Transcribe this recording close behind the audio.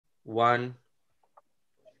One.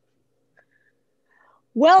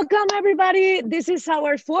 Welcome, everybody. This is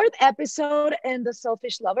our fourth episode in The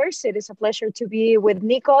Selfish Lovers. It is a pleasure to be with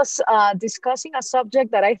Nikos discussing a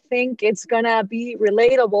subject that I think it's going to be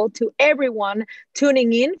relatable to everyone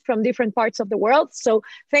tuning in from different parts of the world. So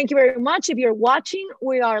thank you very much. If you're watching,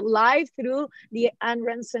 we are live through the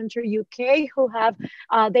Anran Center UK,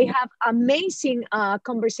 they have amazing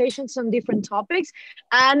conversations on different topics.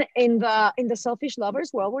 And in the Selfish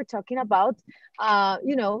Lovers, well, we're talking about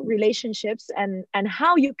relationships and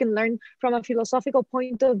how you can learn from a philosophical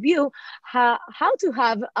point of view how to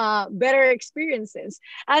have better experiences.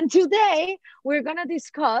 And today we're going to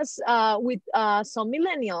discuss with some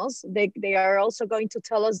millennials. They are also going to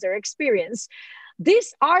tell us their experience.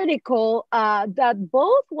 This article that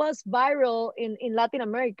both was viral in Latin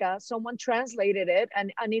America, someone translated it,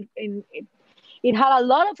 and it had a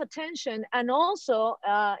lot of attention, and also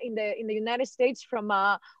in the United States from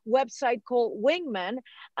a website called Wingman.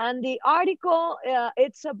 And the article,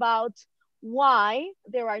 it's about why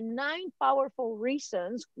there are 9 powerful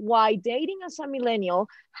reasons why dating as a millennial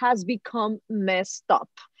has become messed up.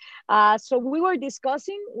 So we were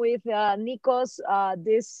discussing with Nikos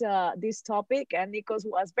this topic, and Nikos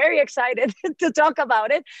was very excited to talk about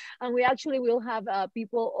it. And we actually will have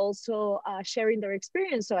people also sharing their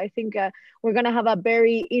experience. So I think we're going to have a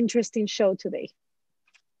very interesting show today.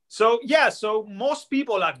 So most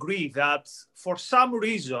people agree that for some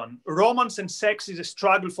reason, romance and sex is a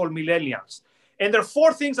struggle for millennials. And there are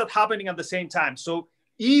four things that are happening at the same time. So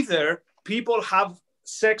either people have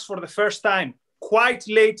sex for the first time quite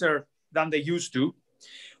later than they used to,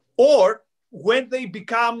 or when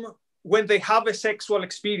they have a sexual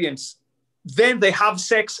experience, then they have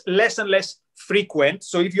sex less and less frequent.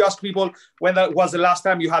 So if you ask people when that was the last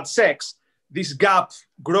time you had sex, this gap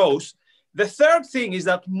grows. The third thing is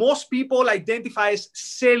that most people identify as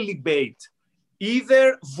celibate,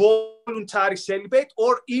 either voluntary celibate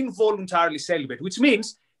or involuntarily celibate, which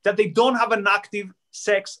means that they don't have an active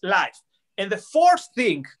sex life. And the fourth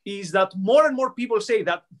thing is that more and more people say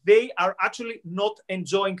that they are actually not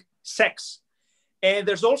enjoying sex. And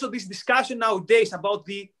there's also this discussion nowadays about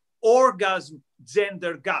the orgasm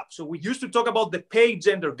gender gap. So we used to talk about the pay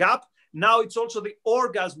gender gap. Now it's also the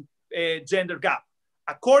orgasm gender gap,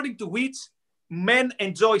 according to which men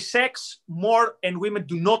enjoy sex more and women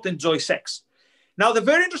do not enjoy sex. Now, the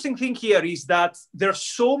very interesting thing here is that there are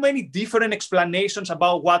so many different explanations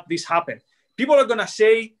about what this happened. People are going to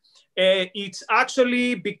say it's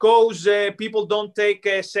actually because people don't take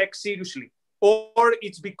sex seriously, or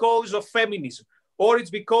it's because of feminism, or it's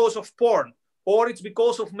because of porn, or it's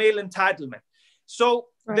because of male entitlement. So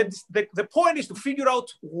right. the point is to figure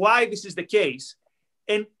out why this is the case.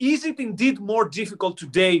 And is it indeed more difficult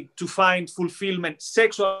today to find fulfillment,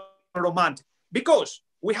 sexual or romantic? Because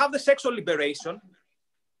we have the sexual liberation,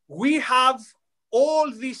 we have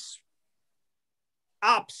all these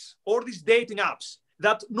apps, all these dating apps,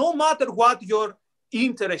 that no matter what your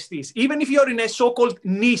interest is, even if you're in a so-called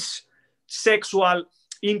niche sexual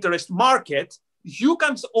interest market, you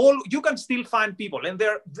can still find people. And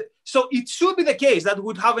so it should be the case that we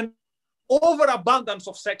would have an overabundance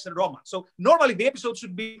of sex and romance. So normally the episode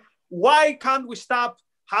should be, why can't we stop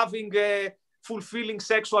having fulfilling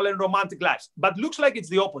sexual and romantic lives? But looks like it's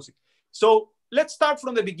the opposite. So let's start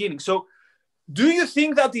from the beginning. So do you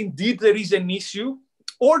think that indeed there is an issue?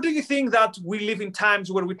 Or do you think that we live in times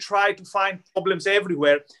where we try to find problems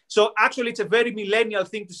everywhere? So actually it's a very millennial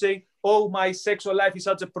thing to say, oh, my sexual life is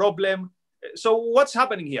such a problem. So what's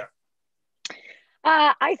happening here?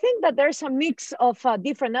 I think that there's a mix of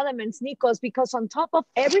different elements, Nikos, because on top of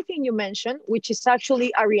everything you mentioned, which is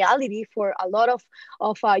actually a reality for a lot of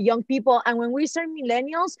young people, and when we say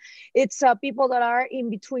millennials, it's people that are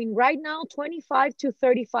in between right now 25 to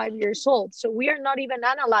 35 years old. So we are not even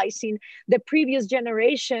analyzing the previous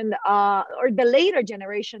generation or the later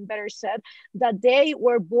generation, better said, that they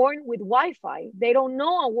were born with Wi-Fi. They don't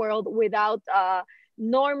know a world without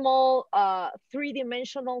normal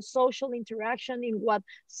three-dimensional social interaction in what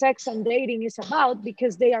sex and dating is about,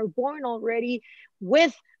 because they are born already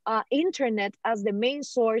with internet as the main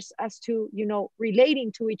source as to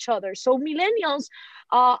relating to each other. So millennials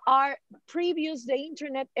are previous the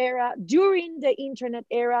internet era, during the internet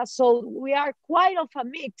era. So we are quite of a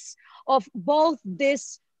mix of both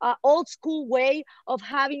this old school way of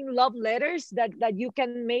having love letters that you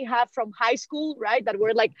may have from high school, right? That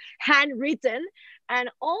were like handwritten. and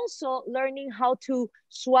also learning how to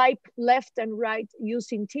swipe left and right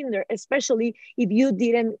using Tinder, especially if you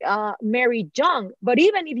didn't marry young. But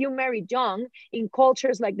even if you marry young, in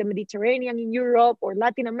cultures like the Mediterranean, in Europe or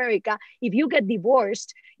Latin America, if you get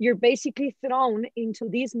divorced, you're basically thrown into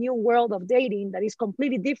this new world of dating that is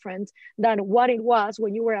completely different than what it was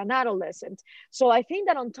when you were an adolescent. So I think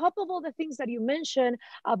that on top of all the things that you mentioned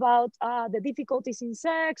about the difficulties in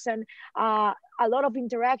sex and a lot of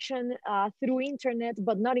interaction through internet,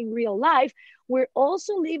 but not in real life, we're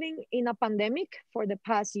also living in a pandemic for the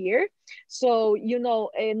past year. So, you know,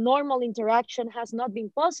 a normal interaction has not been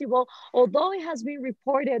possible, although it has been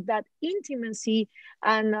reported that intimacy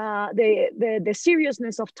and the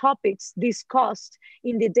seriousness of topics discussed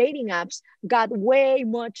in the dating apps got way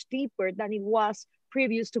much deeper than it was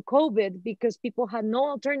previous to COVID, because people had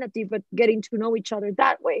no alternative but getting to know each other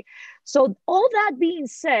that way. So all that being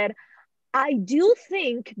said, I do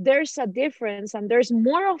think there's a difference and there's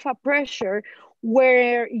more of a pressure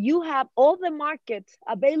where you have all the market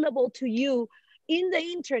available to you in the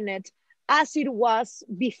internet as it was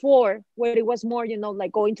before, where it was more, you know,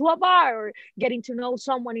 like going to a bar or getting to know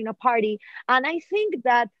someone in a party. And I think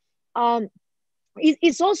that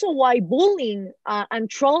it's also why bullying and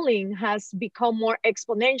trolling has become more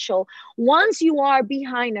exponential. Once you are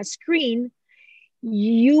behind a screen,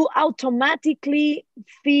 you automatically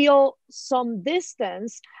feel some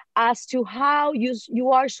distance as to how you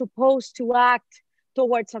are supposed to act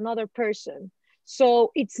towards another person.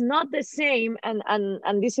 So it's not the same,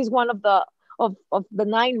 and this is one of the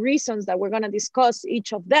 9 reasons that we're going to discuss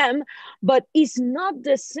each of them, but it's not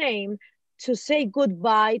the same to say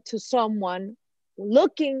goodbye to someone,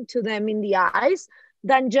 looking to them in the eyes,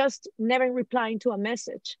 than just never replying to a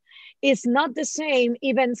message. It's not the same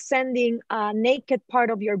even sending a naked part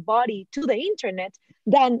of your body to the internet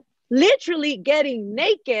than literally getting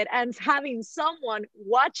naked and having someone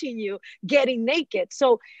watching you getting naked.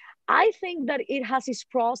 So I think that it has its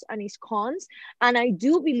pros and its cons. And I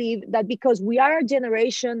do believe that because we are a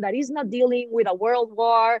generation that is not dealing with a world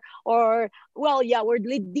war or, well, yeah, we're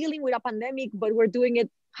dealing with a pandemic, but we're doing it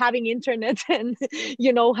having internet and,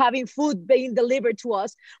 you know, having food being delivered to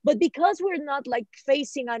us. But because we're not like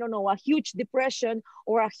facing, I don't know, a huge depression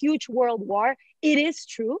or a huge world war, it is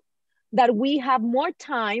true that we have more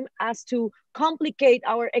time as to complicate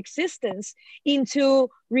our existence into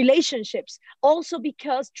relationships. Also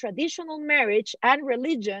because traditional marriage and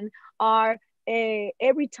religion are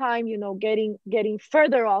every time, you know, getting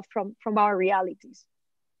further off from our realities.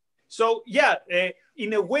 So yeah,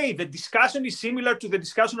 in a way, the discussion is similar to the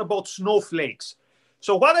discussion about snowflakes.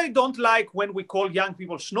 So what I don't like when we call young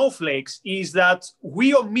people snowflakes is that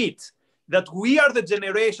we omit that we are the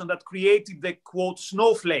generation that created the quote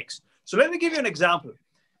snowflakes. So let me give you an example.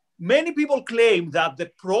 Many people claim that the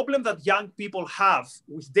problem that young people have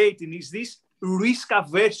with dating is this risk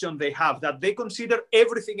aversion they have, that they consider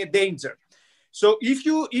everything a danger. So if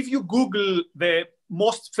you Google the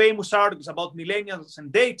most famous articles about millennials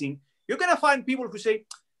and dating, you're going to find people who say,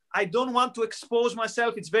 I don't want to expose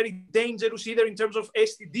myself. It's very dangerous, either in terms of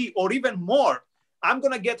STD or even more. I'm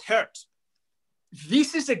going to get hurt.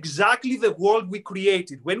 This is exactly the world we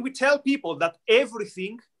created. When we tell people that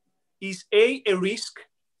everything is a risk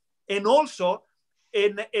and also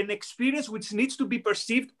an experience which needs to be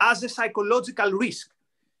perceived as a psychological risk.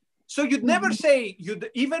 So you'd never say,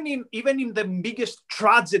 even in the biggest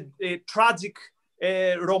tragic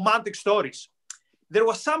romantic stories, there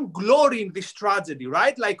was some glory in this tragedy,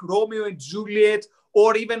 right? Like Romeo and Juliet,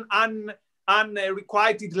 or even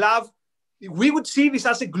unrequited love. We would see this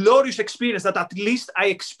as a glorious experience that at least I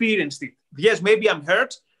experienced it. Yes, maybe I'm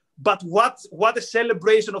hurt, but what a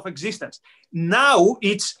celebration of existence. Now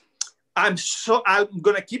I'm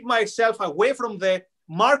going to keep myself away from the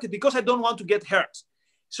market because I don't want to get hurt.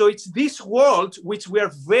 So it's this world which we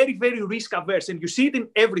are very, very risk averse. And you see it in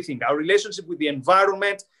everything, our relationship with the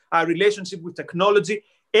environment, our relationship with technology,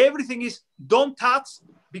 everything is don't touch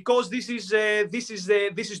because this is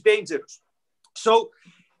dangerous. So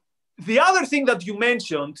the other thing that you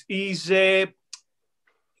mentioned is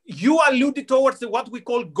you alluded towards what we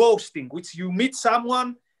call ghosting, which you meet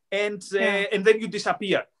someone and then you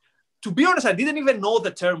disappear. To be honest, I didn't even know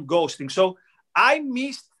the term ghosting. So I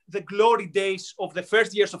missed the glory days of the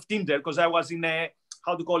first years of Tinder because I was in a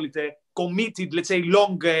committed, let's say,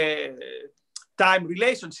 long time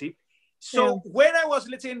relationship. So when I was,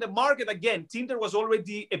 let's say, in the market again, Tinder was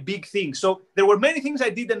already a big thing. So there were many things I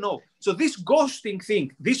didn't know. So this ghosting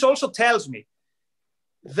thing, this also tells me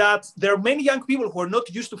that there are many young people who are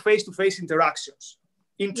not used to face-to-face interactions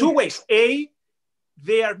in two ways. A,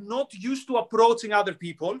 they are not used to approaching other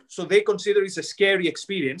people, so they consider it's a scary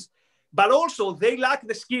experience. but also they lack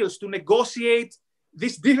the skills to negotiate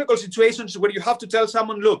these difficult situations where you have to tell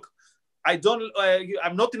someone, look, I'm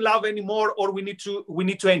not in love anymore, or we need to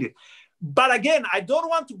end it. But again, I don't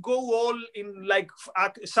want to go all in like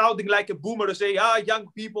sounding like a boomer to say, young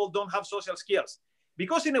people don't have social skills.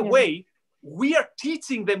 Because in a way, we are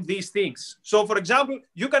teaching them these things. So for example,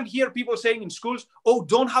 you can hear people saying in schools, oh,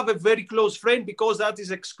 don't have a very close friend because that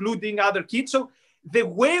is excluding other kids. So the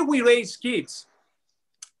way we raise kids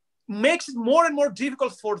makes it more and more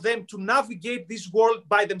difficult for them to navigate this world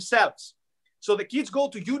by themselves. So the kids go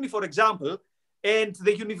to uni, for example, and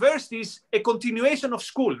the university is a continuation of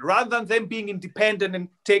school rather than them being independent and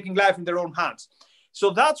taking life in their own hands. So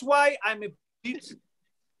that's why I'm a bit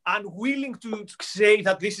unwilling to say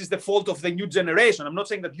that this is the fault of the new generation. I'm not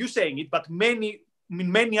saying that you're saying it, but in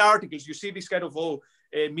many articles, you see this kind of,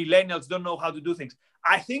 millennials don't know how to do things.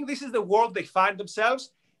 I think this is the world they find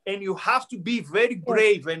themselves, and you have to be very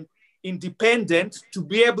brave and independent to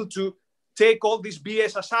be able to take all this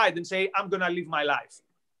BS aside and say, I'm going to live my life.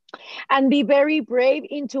 And be very brave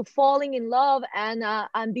into falling in love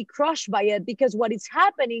and be crushed by it, because what is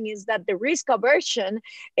happening is that the risk aversion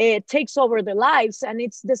takes over their lives, and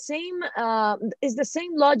it's the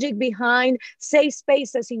same logic behind safe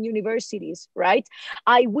spaces in universities, right?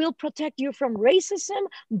 I will protect you from racism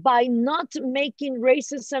by not making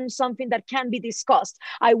racism something that can be discussed.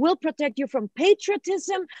 I will protect you from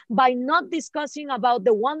patriotism by not discussing about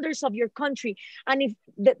the wonders of your country. And if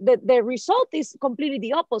the result is completely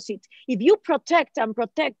the opposite. If you protect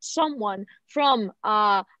someone from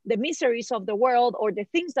the miseries of the world, or the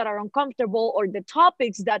things that are uncomfortable, or the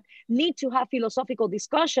topics that need to have philosophical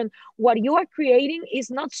discussion, what you are creating is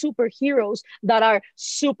not superheroes that are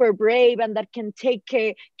super brave and that can take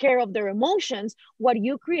care of their emotions. What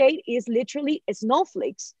you create is literally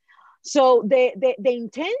snowflakes. So the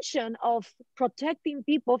intention of protecting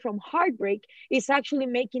people from heartbreak is actually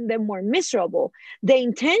making them more miserable. The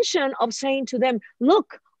intention of saying to them,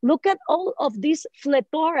 look at all of this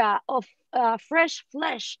plethora of fresh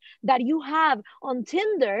flesh that you have on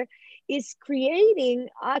Tinder, is creating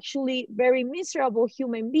actually very miserable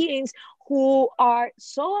human beings who are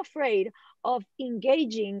so afraid of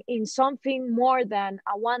engaging in something more than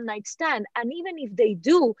a one-night stand. And even if they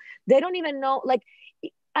do, they don't even know, like,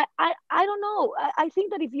 I don't know. I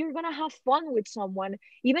think that if you're going to have fun with someone,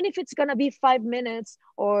 even if it's going to be 5 minutes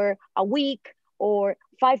or a week or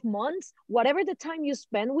 5 months, whatever the time you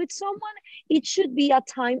spend with someone, it should be a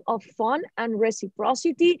time of fun and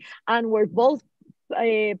reciprocity, and where both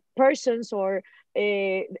persons or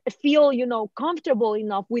feel, comfortable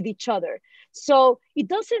enough with each other. So it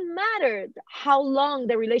doesn't matter how long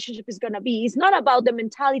the relationship is going to be. It's not about the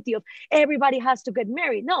mentality of everybody has to get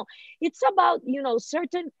married. No, it's about,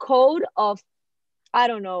 certain code of, I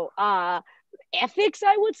don't know, ethics,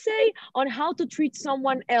 I would say, on how to treat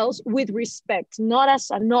someone else with respect, not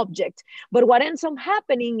as an object. But what ends up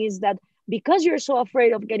happening is that because you're so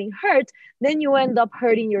afraid of getting hurt, then you end up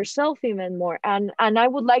hurting yourself even more. And I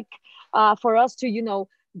would like for us to,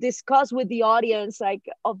 discuss with the audience, like,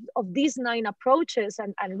 of these 9 approaches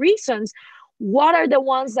and reasons, what are the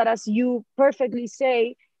ones that, as you perfectly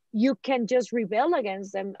say, you can just rebel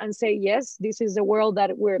against them and say, yes, this is the world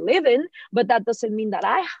that we're living, but that doesn't mean that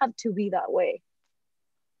I have to be that way.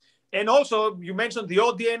 And also, you mentioned the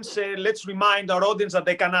audience. Let's remind our audience that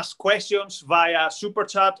they can ask questions via Super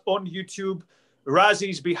Chat on YouTube. Razi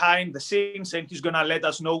is behind the scenes, and he's going to let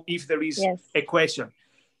us know if there is a question.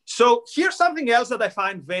 So here's something else that I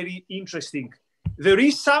find very interesting. There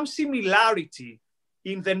is some similarity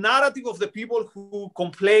in the narrative of the people who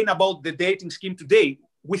complain about the dating scheme today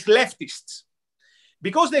with leftists,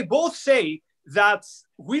 because they both say that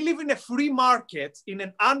we live in a free market, in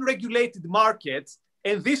an unregulated market,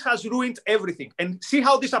 and this has ruined everything. And see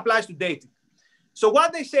how this applies to dating. So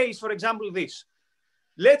what they say is, for example, this.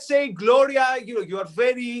 Let's say, Gloria, you are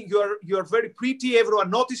very pretty, everyone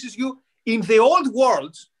notices you. In the old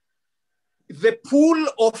world, the pool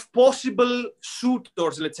of possible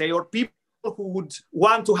suitors, let's say, or people who would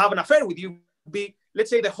want to have an affair with you, be, let's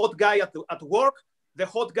say, the hot guy at work, the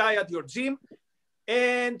hot guy at your gym,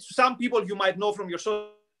 and some people you might know from your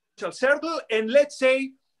social circle, and let's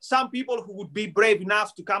say some people who would be brave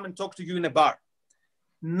enough to come and talk to you in a bar.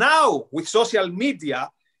 Now, with social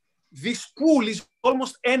media, this pool is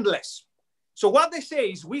almost endless. So what they say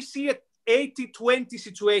is, we see an 80-20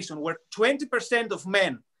 situation where 20% of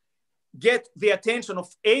men get the attention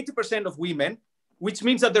of 80% of women, which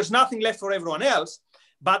means that there's nothing left for everyone else.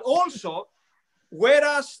 But also,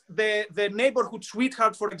 whereas the neighborhood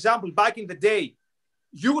sweetheart, for example, back in the day,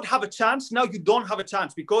 you would have a chance. Now you don't have a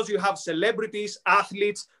chance because you have celebrities,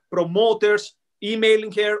 athletes, promoters,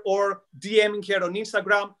 emailing her or DMing her on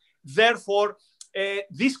Instagram. Therefore,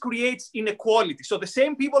 this creates inequality. So the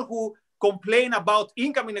same people who complain about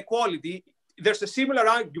income inequality, there's a similar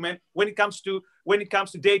argument when it comes to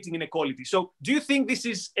dating inequality. So do you think this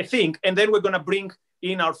is a thing? And then we're going to bring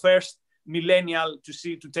in our first millennial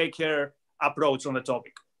to take her approach on the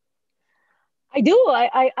topic. I do.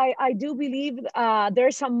 I do believe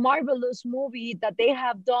there's a marvelous movie that they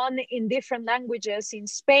have done in different languages in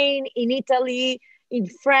Spain, in Italy, in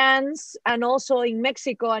France, and also in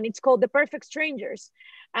Mexico, and it's called The Perfect Strangers.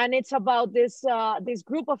 And it's about this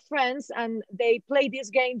group of friends, and they play this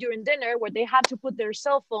game during dinner where they have to put their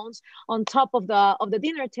cell phones on top of the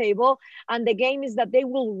dinner table. And the game is that they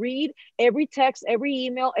will read every text, every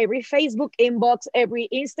email, every Facebook inbox, every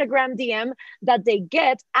Instagram DM that they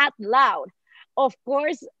get out loud. Of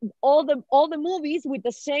course, all the movies with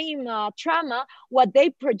the same trauma, what they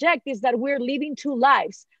project is that we're living two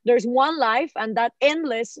lives. There's one life and that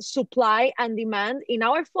endless supply and demand in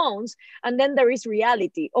our phones. And then there is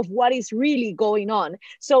reality of what is really going on.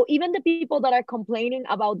 So even the people that are complaining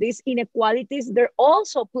about these inequalities, they're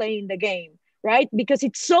also playing the game, right? Because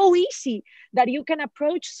it's so easy that you can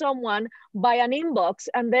approach someone by an inbox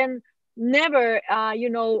and then never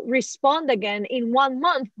respond again in 1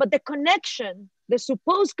 month, but the connection, the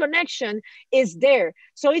supposed connection, is there.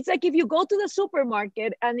 So it's like if you go to the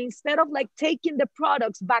supermarket and instead of like taking the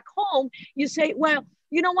products back home, you say, well,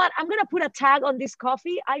 you know what, I'm gonna put a tag on this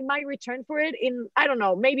coffee, I might return for it in, I don't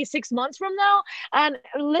know, maybe 6 months from now, and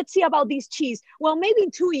let's see about this cheese, well, maybe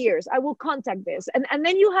in 2 years I will contact this, and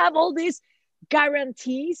then you have all these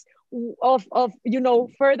guarantees of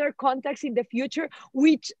further contacts in the future,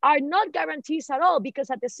 which are not guarantees at all, because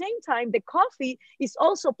at the same time the coffee is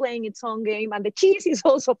also playing its own game and the cheese is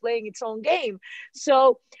also playing its own game.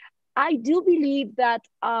 So I do believe that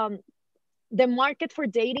the market for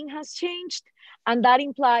dating has changed, and that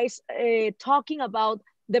implies talking about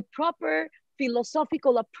the proper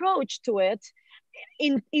philosophical approach to it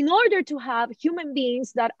in order to have human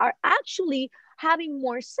beings that are actually having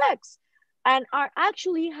more sex and are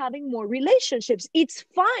actually having more relationships. It's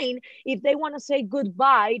fine if they want to say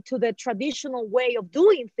goodbye to the traditional way of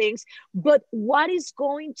doing things, but what is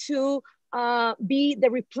going to be the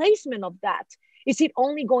replacement of that? Is it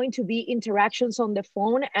only going to be interactions on the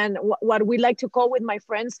phone and what we like to call with my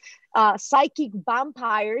friends, psychic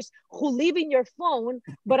vampires who live in your phone,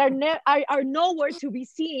 but are nowhere to be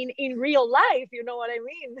seen in real life? You know what I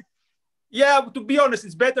mean? Yeah, to be honest,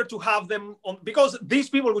 it's better to have them on, because these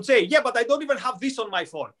people would say, yeah, but I don't even have this on my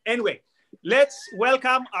phone. Anyway, let's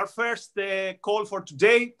welcome our first call for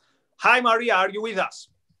today. Hi, Maria, are you with us?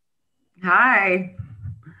 Hi.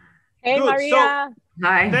 Hey, good. Maria. So,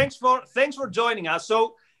 hi. Thanks for joining us.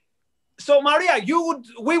 So Maria,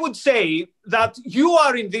 we would say that you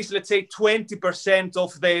are in this, let's say, 20%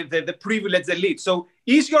 of the privileged elite. So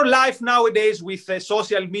is your life nowadays with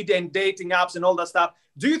social media and dating apps and all that stuff,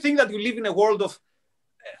 do you think that you live in a world of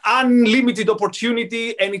unlimited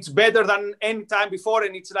opportunity and it's better than any time before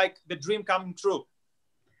and it's like the dream coming true?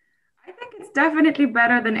 I think it's definitely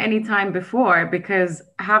better than any time before, because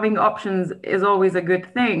having options is always a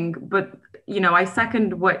good thing. But, I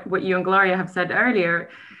second what you and Gloria have said earlier.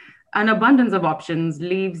 An abundance of options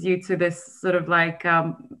leaves you to this sort of like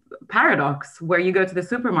paradox where you go to the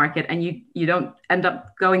supermarket and you don't end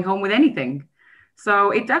up going home with anything.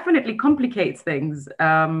 So it definitely complicates things.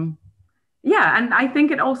 And I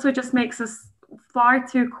think it also just makes us far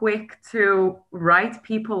too quick to write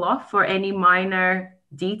people off for any minor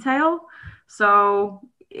detail. So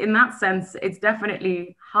in that sense, it's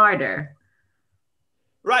definitely harder.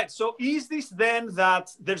 Right. So is this then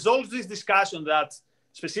that there's always this discussion that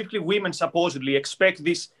specifically women supposedly expect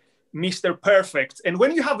this Mr. Perfect. And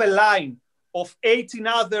when you have a line of 18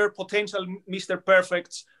 other potential Mr.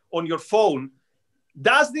 Perfects on your phone,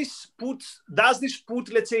 does this put,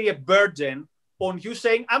 let's say, a burden on you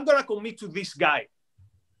saying, I'm going to commit to this guy?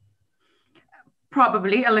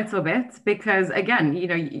 Probably a little bit, because again,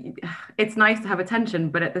 it's nice to have attention,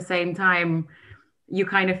 but at the same time, you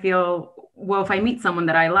kind of feel, well, if I meet someone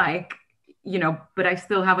that I like, but I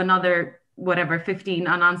still have another 15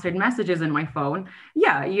 unanswered messages in my phone.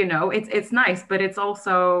 Yeah, it's nice, but it's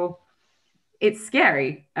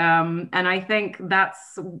scary. And I think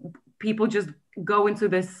that's, people just go into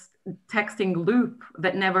this texting loop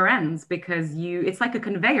that never ends, because it's like a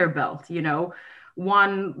conveyor belt,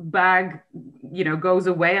 one bag, goes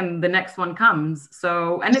away and the next one comes.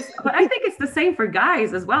 So, but I think it's the same for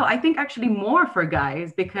guys as well. I think actually more for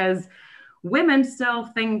guys, because women still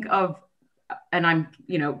think of, and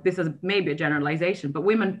this is maybe a generalization, but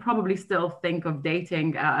women probably still think of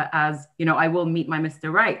dating as, I will meet my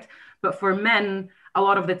Mr. Right. But for men, a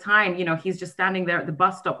lot of the time, you know, he's just standing there at the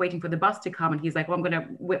bus stop waiting for the bus to come, and he's like, well, I'm going to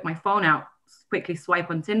whip my phone out, quickly swipe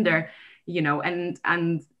on Tinder, you know,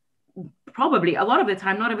 and probably a lot of the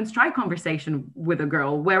time not even strike conversation with a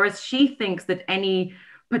girl, whereas she thinks that any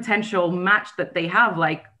potential match that they have,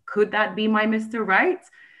 like, could that be my Mr. Right?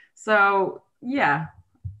 So yeah.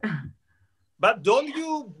 But don't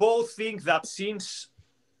you both think that since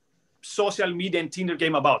social media and Tinder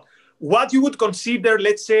came about, what you would consider,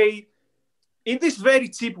 let's say, in this very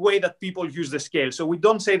cheap way that people use the scale, so we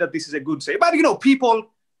don't say that this is a good say, but you know, people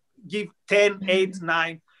give 10, 8,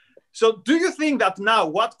 9. So do you think that now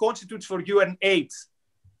what constitutes for you an 8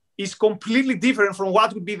 is completely different from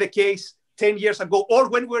what would be the case 10 years ago, or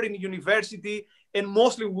when we were in university and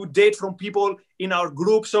mostly we would date from people in our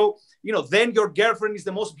group? So, you know, then your girlfriend is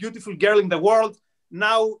the most beautiful girl in the world.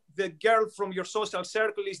 Now the girl from your social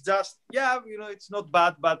circle is just, yeah, you know, it's not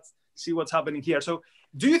bad, but see what's happening here. So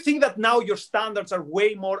do you think that now your standards are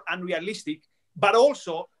way more unrealistic, but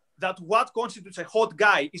also that what constitutes a hot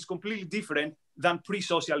guy is completely different than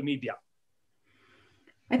pre-social media?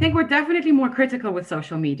 I think we're definitely more critical with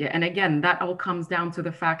social media. And again, that all comes down to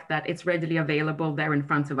the fact that it's readily available there in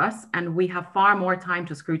front of us. And we have far more time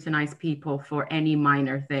to scrutinize people for any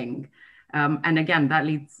minor thing. And again, that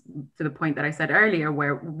leads to the point that I said earlier,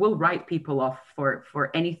 where we'll write people off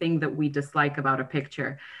for anything that we dislike about a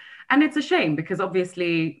picture. And it's a shame because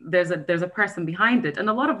obviously there's a person behind it. And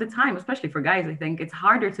a lot of the time, especially for guys, I think it's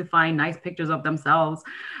harder to find nice pictures of themselves.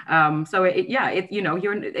 So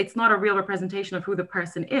it's not a real representation of who the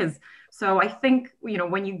person is. So I think, you know,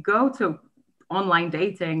 when you go to online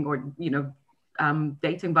dating or, you know,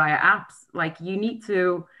 dating via apps, like, you need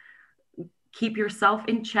to keep yourself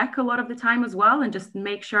in check a lot of the time as well, and just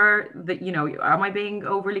make sure that, you know, am I being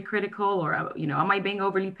overly critical, or, you know, am I being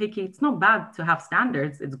overly picky? It's not bad to have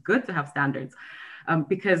standards. It's good to have standards,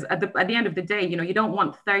 because at the end of the day, you know, you don't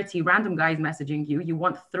want 30 random guys messaging you. You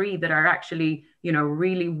want 3 that are actually, you know,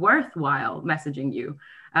 really worthwhile messaging you.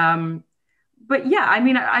 But yeah, I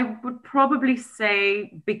mean, I would probably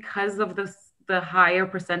say because of the higher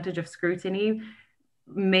percentage of scrutiny,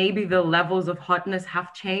 maybe the levels of hotness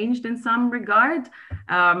have changed in some regard.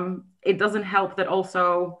 It doesn't help that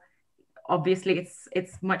also, obviously,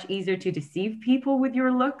 it's much easier to deceive people with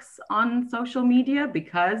your looks on social media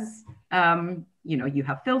because, you know, you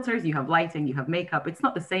have filters, you have lighting, you have makeup. It's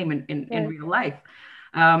not the same in real life.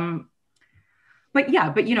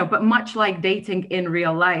 But much like dating in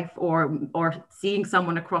real life or seeing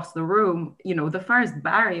someone across the room, you know, the first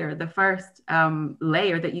barrier, the first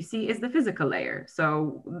layer that you see is the physical layer.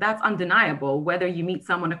 So that's undeniable, whether you meet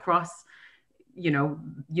someone across, you know,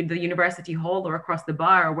 the university hall or across the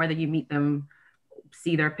bar, or whether you meet them,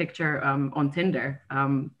 see their picture on Tinder.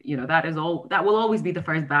 You know, that will always be the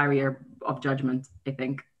first barrier of judgment, I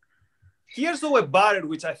think. Here's though a barrier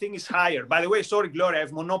which I think is higher. By the way, sorry, Gloria,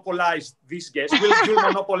 I've monopolized this guest. You'll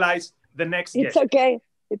monopolize the next guest. It's okay.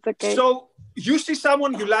 It's okay. So you see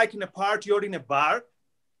someone you like in a party or in a bar,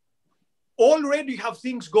 already you have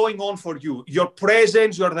things going on for you. Your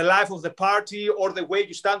presence, you're the life of the party, or the way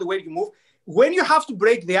you stand, the way you move. When you have to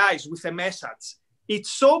break the ice with a message, it's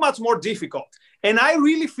so much more difficult. And I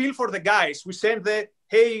really feel for the guys who send the,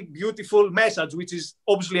 hey, beautiful message, which is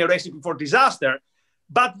obviously a recipe for disaster.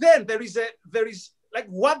 But then there is like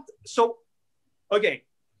what? So, okay,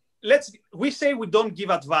 we say we don't give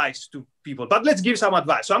advice to people, but let's give some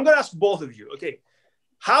advice. So I'm going to ask both of you, okay,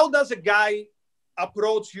 how does a guy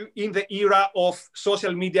approach you in the era of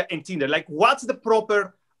social media and Tinder? Like, what's the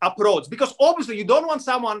proper approach? Because obviously you don't want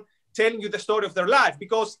someone telling you the story of their life,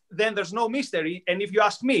 because then there's no mystery. And if you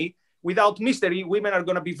ask me, without mystery, women are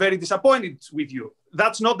going to be very disappointed with you.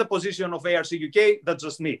 That's not the position of ARC UK. That's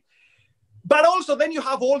just me. But also then you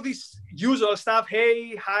have all this usual stuff.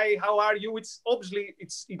 Hey, hi, how are you? It's obviously,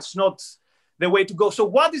 it's not the way to go. So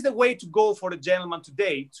what is the way to go for a gentleman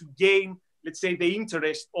today to gain, let's say, the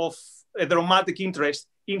interest of the romantic interest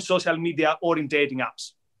in social media or in dating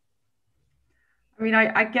apps? I mean,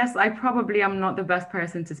 I guess I probably am not the best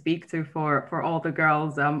person to speak to for all the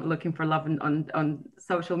girls looking for love on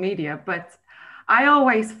social media, but I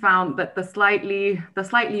always found that the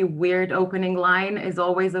slightly weird opening line is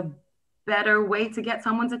always a better way to get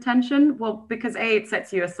someone's attention. Well, because it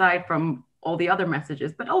sets you aside from all the other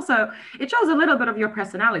messages, but also it shows a little bit of your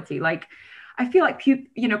personality. Like, I feel like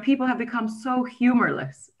people have become so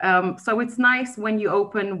humorless. So it's nice when you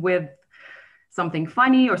open with something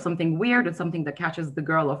funny or something weird or something that catches the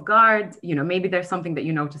girl off guard. You know, maybe there's something that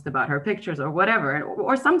you noticed about her pictures or whatever,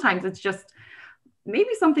 or sometimes it's just maybe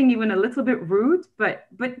something even a little bit rude, but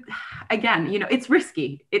again, you know, it's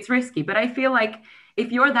risky, but I feel like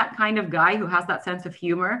if you're that kind of guy who has that sense of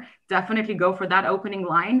humor, definitely go for that opening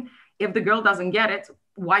line. If the girl doesn't get it,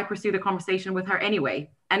 why pursue the conversation with her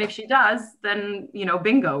anyway? And if she does, then,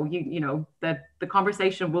 bingo, that the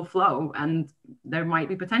conversation will flow and there might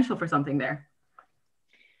be potential for something there.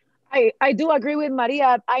 I do agree with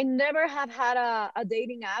Maria. I never have had a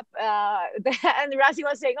dating app. And Razi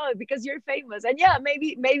was saying, oh, because you're famous. And yeah,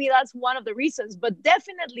 maybe that's one of the reasons. But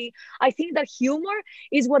definitely, I think that humor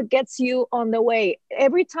is what gets you on the way.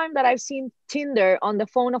 Every time that I've seen Tinder on the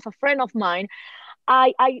phone of a friend of mine,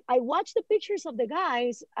 I watch the pictures of the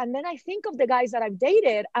guys, and then I think of the guys that I've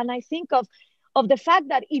dated, and I think of the fact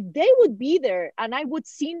that if they would be there and I would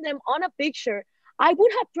seen them on a picture, I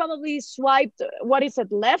would have probably swiped, what is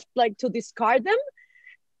it, left, like to discard them.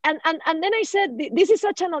 And then I said, this is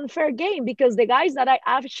such an unfair game, because the guys that I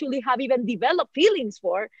actually have even developed feelings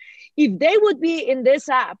for, if they would be in this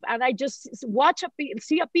app and I just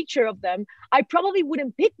see a picture of them, I probably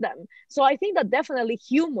wouldn't pick them. So I think that definitely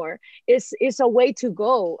humor is a way to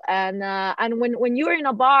go. And when you're in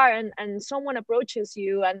a bar and someone approaches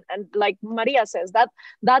you and like Maria says, that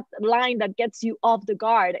line that gets you off the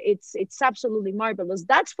guard, it's absolutely marvelous.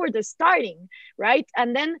 That's for the starting, right?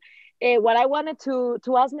 And then what I wanted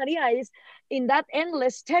to ask Maria is, in that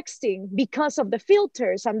endless texting, because of the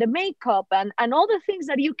filters and the makeup and all the things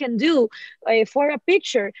that you can do for a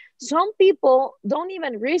picture, some people don't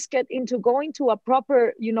even risk it into going to a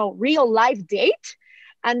proper, real life date.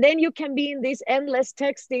 And then you can be in this endless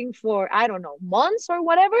texting for, I don't know, months or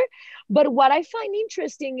whatever. But what I find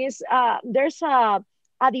interesting is there's a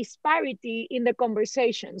disparity in the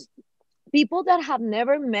conversations. People that have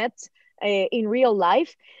never met in real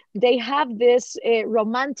life, they have this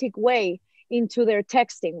romantic way into their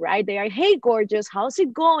texting, right? They are, hey, gorgeous, how's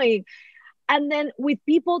it going? And then with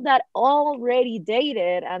people that already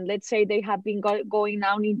dated, and let's say they have been going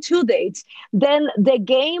out in 2 dates, then the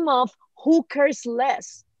game of who cares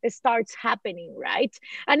less starts happening, right?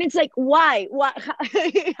 And it's like, why?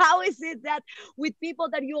 How is it that with people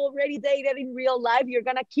that you already dated in real life, you're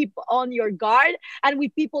gonna keep on your guard, and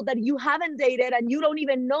with people that you haven't dated and you don't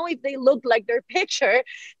even know if they look like their picture,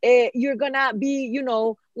 you're gonna be,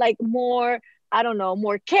 like more, I don't know,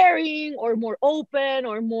 more caring or more open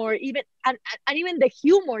or more even, and even the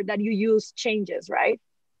humor that you use changes, right?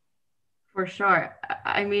 For sure.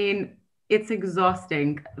 I mean, it's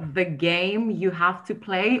exhausting. The game you have to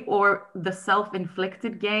play, or the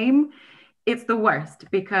self-inflicted game, it's the worst,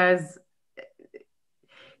 because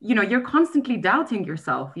you're constantly doubting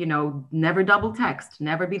yourself. Never double text,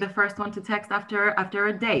 never be the first one to text after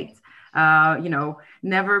a date.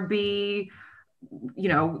 Never be,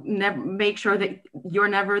 never make sure that you're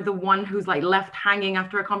never the one who's like left hanging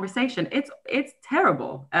after a conversation. It's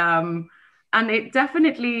terrible. And it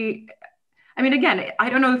definitely, I mean, again, I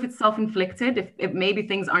don't know if it's self-inflicted, if maybe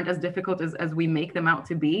things aren't as difficult as we make them out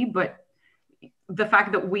to be, but the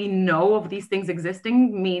fact that we know of these things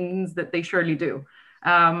existing means that they surely do.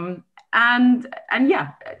 And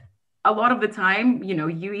yeah, a lot of the time,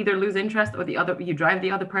 you either lose interest or you drive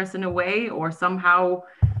the other person away, or somehow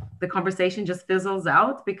the conversation just fizzles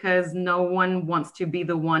out because no one wants to be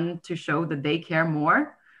the one to show that they care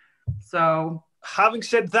more. So having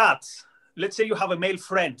said that, let's say you have a male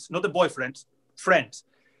friend, not a boyfriend, friend,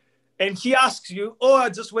 and he asks you, oh, I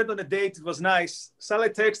just went on a date, it was nice. Shall I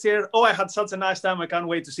text here? Oh, I had such a nice time, I can't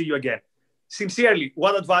wait to see you again. Sincerely,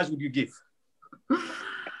 what advice would you give?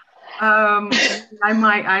 I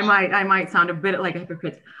might sound a bit like a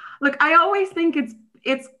hypocrite. Look, I always think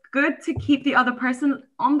it's good to keep the other person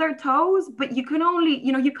on their toes, but you can only,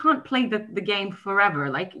 you can't play the game forever.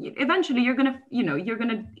 Like eventually you're gonna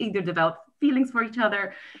either develop feelings for each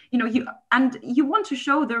other, you want to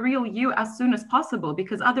show the real you as soon as possible,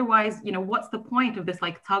 because otherwise, what's the point of this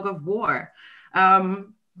like tug of war?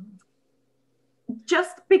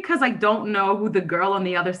 Just because I don't know who the girl on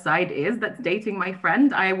the other side is that's dating my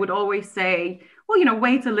friend, I would always say, well,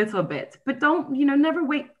 wait a little bit, but don't, never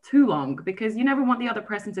wait too long, because you never want the other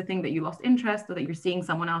person to think that you lost interest or that you're seeing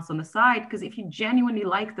someone else on the side. Because if you genuinely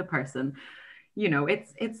like the person,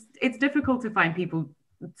 it's difficult to find people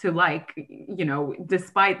to like,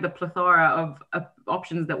 despite the plethora of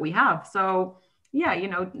options that we have. So yeah,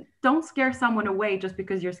 don't scare someone away just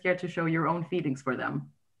because you're scared to show your own feelings for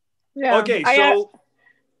them. Yeah. Okay, I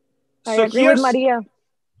agree with Maria.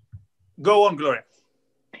 Go on, Gloria.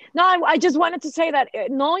 No, I just wanted to say that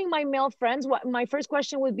knowing my male friends, my first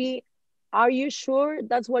question would be, are you sure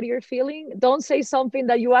that's what you're feeling? Don't say something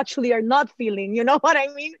that you actually are not feeling. You know what I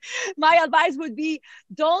mean? My advice would be,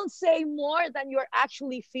 don't say more than you're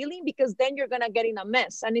actually feeling, because then you're gonna get in a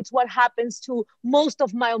mess. And it's what happens to most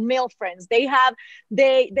of my male friends. They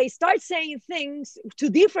start saying things to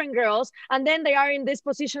different girls, and then they are in this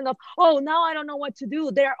position of, oh, now I don't know what to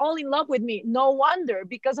do. They're all in love with me. No wonder,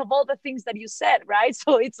 because of all the things that you said, right?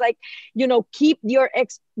 So it's like, keep the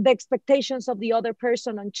expectations of the other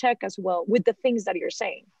person on check as well with the things that you're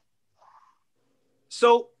saying.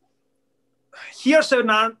 So here's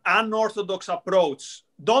an unorthodox approach.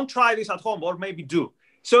 Don't try this at home, or maybe do.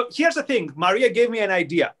 So here's the thing. Maria gave me an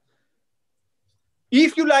idea.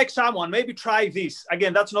 If you like someone, maybe try this.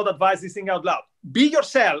 Again, that's not advice, this thing out loud. Be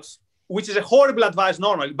yourself, which is a horrible advice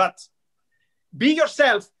normally, but be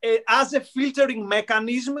yourself as a filtering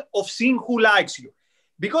mechanism of seeing who likes you.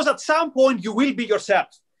 Because at some point you will be yourself.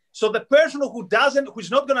 So the person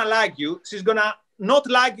who's not gonna like you, she's gonna not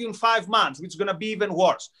like you in 5 months, which is gonna be even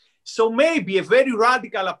worse. So maybe a very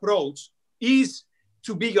radical approach is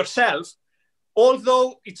to be yourself,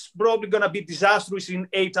 although it's probably gonna be disastrous in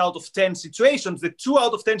 8 out of 10 situations. The 2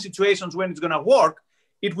 out of 10 situations when it's gonna work,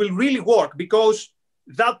 it will really work because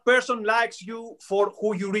that person likes you for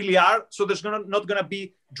who you really are. So there's not gonna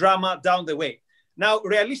be drama down the way. Now,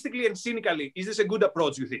 realistically and cynically, is this a good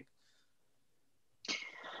approach, you think?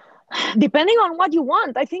 Depending on what you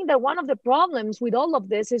want. I think that one of the problems with all of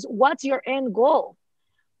this is, what's your end goal?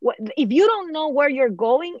 If you don't know where you're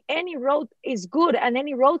going, any road is good and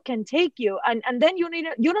any road can take you. And then you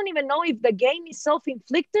don't even know if the game is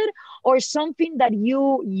self-inflicted or something that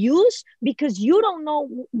you use because you don't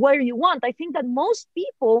know where you want. I think that most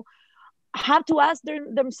people have to ask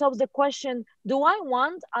themselves the question, do I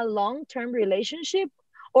want a long-term relationship,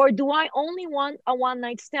 or do I only want a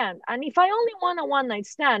one-night stand? And if I only want a one-night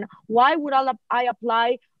stand, why would I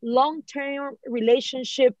apply long-term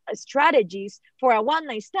relationship strategies for a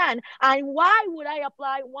one-night stand? And why would I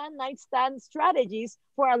apply one-night stand strategies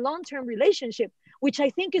for a long-term relationship? Which I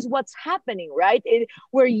think is what's happening, right?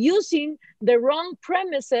 We're using the wrong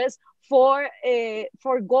premises for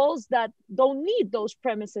goals that don't need those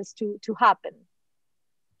premises to happen.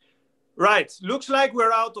 Right. Looks like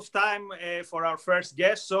we're out of time for our first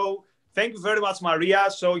guest. So thank you very much, Maria.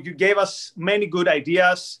 So you gave us many good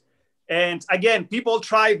ideas. And again, people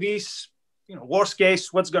try this, worst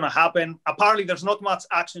case, what's going to happen? Apparently, there's not much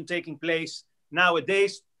action taking place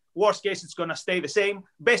nowadays. Worst case, it's going to stay the same.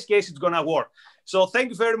 Best case, it's going to work. So thank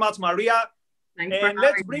you very much, Maria. And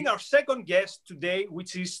let's bring our second guest today,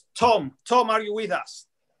 which is Tom. Tom, are you with us?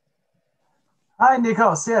 Hi,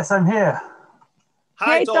 Nikos. Yes, I'm here.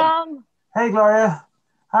 Hi, hey, Tom. Hey, Gloria.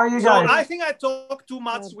 How are you guys? So I think I talked too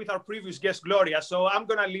much with our previous guest, Gloria. So I'm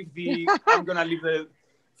gonna leave the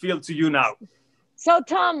field to you now. So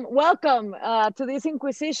Tom, welcome to this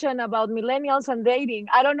inquisition about millennials and dating.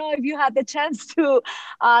 I don't know if you had the chance to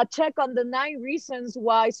check on the 9 reasons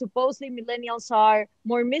why supposedly millennials are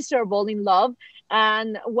more miserable in love.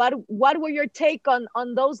 And what will your take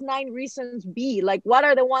on those 9 reasons be? Like, what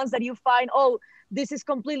are the ones that you find, oh, this is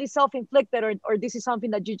completely self-inflicted, or this is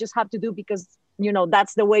something that you just have to do because,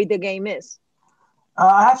 that's the way the game is?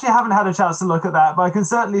 I actually haven't had a chance to look at that, but I can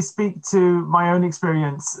certainly speak to my own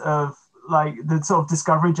experience of like the sort of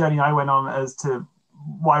discovery journey I went on as to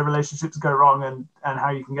why relationships go wrong and how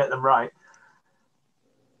you can get them right.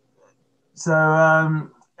 So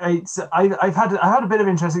I've had a bit of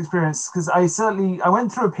interesting experience because I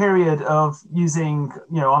went through a period of using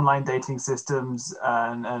online dating systems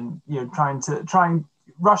and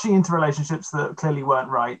rushing into relationships that clearly weren't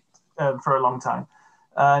right for a long time.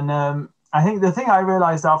 And I think the thing I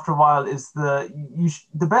realized after a while is the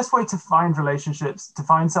best way to find relationships, to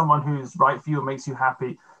find someone who's right for you and makes you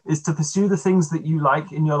happy, is to pursue the things that you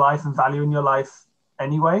like in your life and value in your life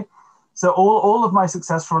anyway. So all of my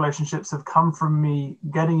successful relationships have come from me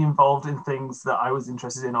getting involved in things that I was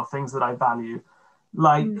interested in or things that I value,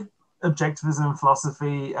 like objectivism,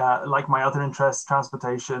 philosophy, like my other interests,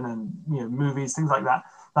 transportation and movies, things like that.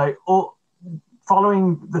 Like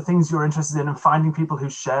following the things you're interested in and finding people who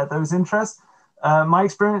share those interests. My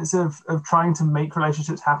experience of trying to make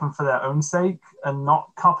relationships happen for their own sake and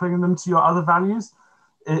not coupling them to your other values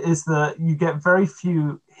is that you get very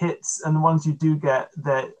few hits, and the ones you do get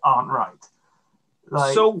that aren't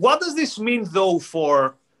right. So what does this mean though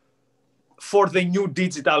for the new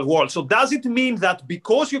digital world? So does it mean that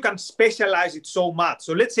because you can specialize it so much,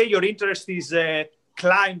 so let's say your interest is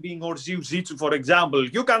climbing or jiu-jitsu, for example,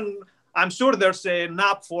 I'm sure there's an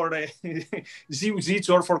app for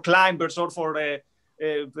jiu-jitsu or for climbers or for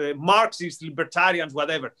Marxist libertarians,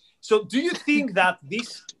 whatever. So do you think that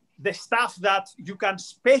the stuff that you can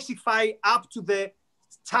specify up to the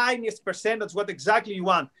tiniest percentage what exactly you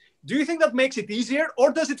want. Do you think that makes it easier,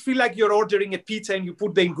 or does it feel like you're ordering a pizza and you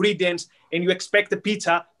put the ingredients and you expect a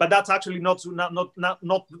pizza, but that's actually not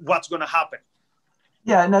what's going to happen?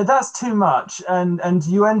 Yeah, no, that's too much, and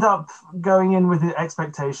you end up going in with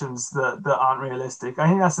expectations that aren't realistic. I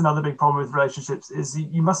think that's another big problem with relationships, is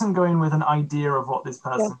you mustn't go in with an idea of what this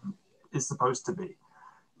person is supposed to be.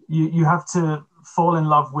 You have to fall in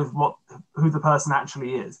love with who the person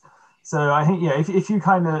actually is. So I think, if you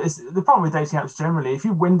kind of, it's the problem with dating apps generally, if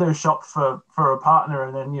you window shop for a partner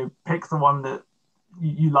and then you pick the one that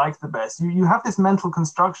you like the best, you have this mental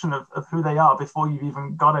construction of who they are before you've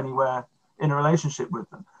even got anywhere in a relationship with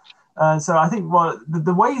them. So I think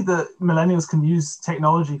the way that millennials can use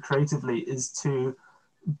technology creatively is to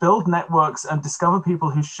build networks and discover people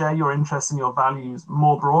who share your interests and your values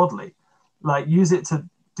more broadly. Like, use it to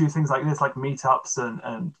do things like this, like meetups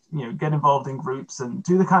and get involved in groups and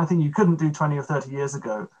do the kind of thing you couldn't do 20 or 30 years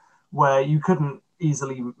ago, where you couldn't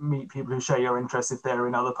easily meet people who share your interests if they're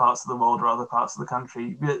in other parts of the world or other parts of the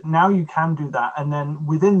country. But now you can do that, and then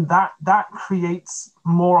within that creates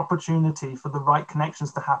more opportunity for the right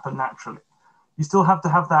connections to happen naturally. You still have to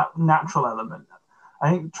have that natural element.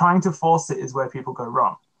 I think trying to force it is where people go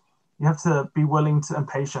wrong. You have to be willing and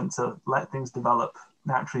patient to let things develop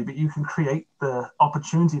naturally, but you can create the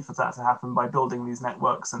opportunity for that to happen by building these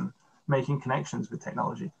networks and making connections with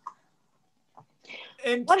technology.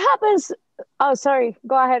 And what happens? Oh, sorry.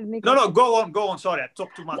 Go ahead, Nikos. No, go on. Sorry, I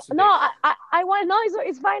talked too much today. No, I want. No,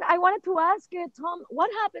 it's fine. I wanted to ask Tom, what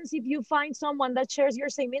happens if you find someone that shares your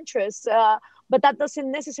same interests, but that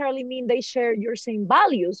doesn't necessarily mean they share your same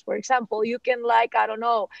values? For example, you can like, I don't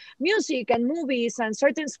know, music and movies and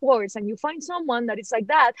certain sports, and you find someone that is like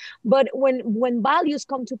that, but when values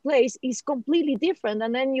come to place, it's completely different,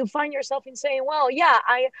 and then you find yourself in saying, well, yeah,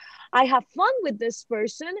 I have fun with this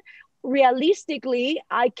person. Realistically,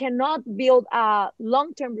 I cannot build a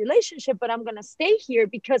long-term relationship, but I'm going to stay here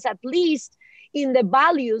because at least in the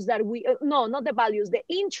values that not the values, the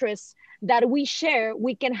interests that we share,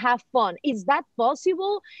 we can have fun. Is that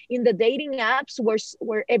possible in the dating apps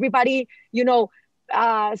where everybody,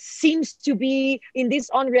 seems to be in these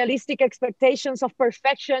unrealistic expectations of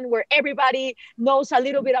perfection, where everybody knows a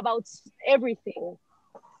little bit about everything?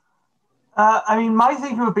 I mean, my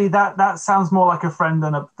thinking would be that sounds more like a friend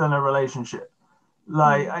than a relationship.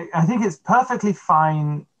 Like, I think it's perfectly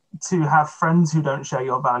fine to have friends who don't share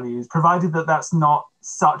your values, provided that that's not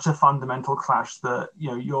such a fundamental clash that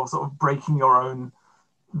you're sort of breaking your own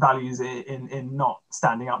values in not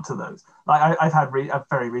standing up to those. Like, I've had a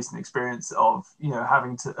very recent experience of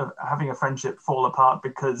having a friendship fall apart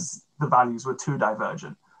because the values were too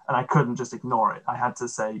divergent. And I couldn't just ignore it. I had to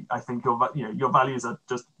say, I think your values are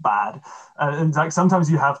just bad. And like,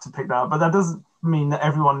 sometimes you have to pick that up, but that doesn't mean that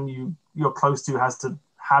everyone you're close to has to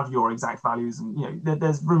have your exact values. And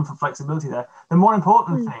there's room for flexibility there. The more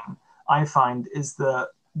important thing I find is that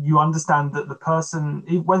you understand that the person,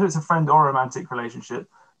 whether it's a friend or a romantic relationship,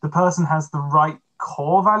 the person has the right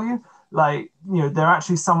core value. Like, they're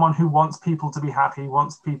actually someone who wants people to be happy,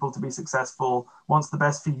 wants people to be successful, wants the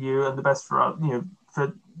best for you and the best for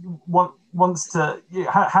wants to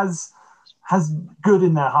has good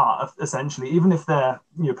in their heart, essentially, even if their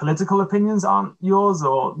political opinions aren't yours,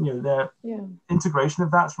 or their integration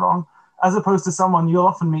of that's wrong. As opposed to someone, you'll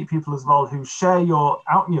often meet people as well who share your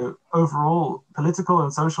overall political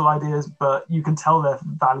and social ideas, but you can tell their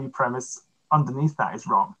value premise underneath that is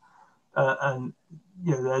wrong, and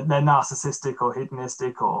they're narcissistic or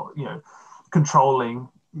hedonistic or controlling,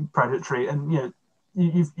 predatory, and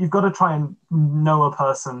you've got to try and know a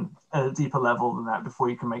person at a deeper level than that before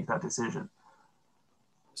you can make that decision.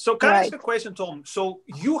 So can I ask a question, Tom? So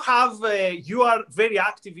you are very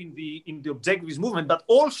active in the objectivist movement, but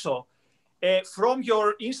also from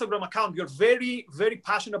your Instagram account, you're very, very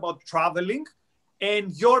passionate about traveling,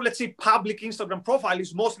 and your, let's say, public Instagram profile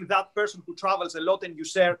is mostly that person who travels a lot and you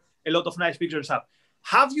share a lot of nice pictures and stuff.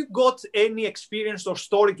 Have you got any experience or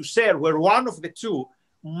story to share where one of the two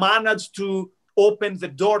managed to open the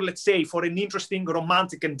door, let's say, for an interesting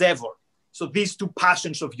romantic endeavor? So these two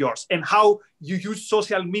passions of yours, and how you use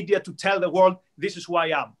social media to tell the world, this is who I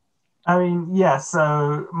am. I mean, yeah,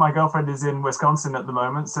 so my girlfriend is in Wisconsin at the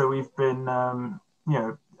moment. So we've been,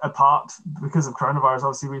 apart because of coronavirus.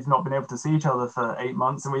 Obviously, we've not been able to see each other for 8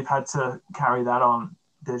 months, and we've had to carry that on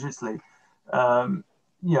digitally.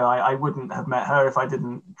 I wouldn't have met her if I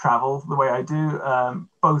didn't travel the way I do.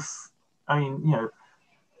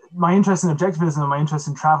 My interest in objectivism and my interest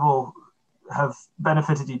in travel have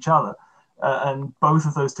benefited each other. And both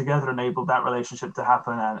of those together enabled that relationship to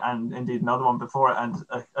happen, and indeed another one before it, and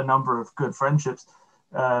a number of good friendships,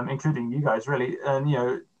 including you guys, really. And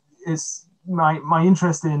it's my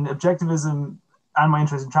interest in objectivism and my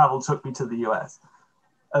interest in travel took me to the US,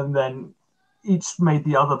 and then each made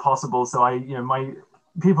the other possible. So my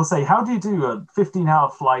people say, how do you do a 15-hour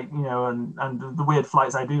flight, and the weird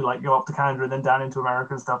flights I do, like go up to Canada and then down into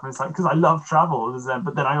America and stuff. And it's like, because I love travel,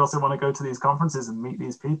 but then I also want to go to these conferences and meet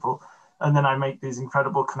these people. And then I make these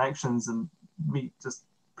incredible connections and meet just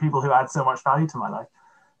people who add so much value to my life.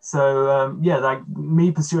 So like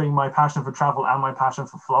me pursuing my passion for travel and my passion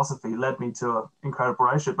for philosophy led me to an incredible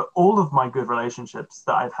relationship. But all of my good relationships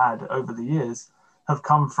that I've had over the years have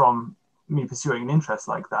come from me pursuing an interest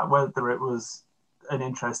like that, whether it was an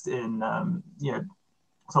interest in, I've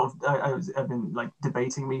been like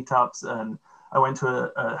debating meetups, and I went to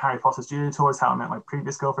a Harry Potter studio tour, is how I met my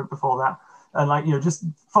previous girlfriend before that. And just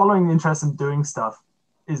following the interest and doing stuff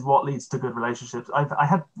is what leads to good relationships. I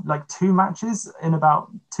had like 2 matches in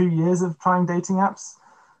about 2 years of trying dating apps,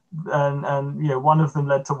 and one of them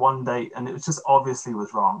led to 1 date, and it was just obviously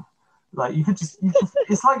was wrong. Like it's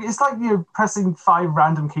like you're pressing 5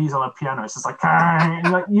 random keys on a piano. It's just like,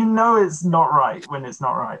 and like it's not right when it's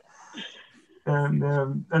not right. And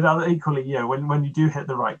equally, when you do hit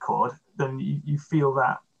the right chord, then you feel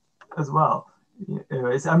that as well.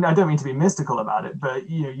 I don't mean to be mystical about it, but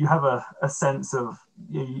you have a sense of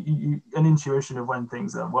an intuition of when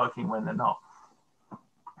things are working, when they're not.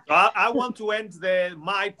 I want to end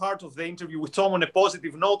my part of the interview with Tom on a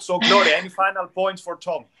positive note. So, Gloria, any final points for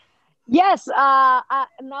Tom? Yes,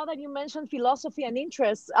 now that you mentioned philosophy and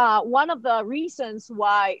interests, one of the reasons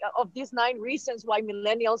why, of these 9 reasons why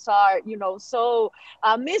millennials are, so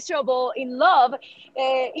miserable in love,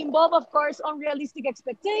 involve, of course, unrealistic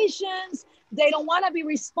expectations. They don't want to be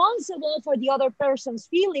responsible for the other person's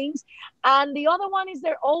feelings. And the other one is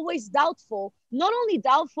they're always doubtful, not only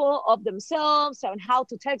doubtful of themselves and how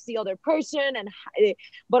to text the other person,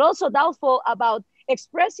 but also doubtful about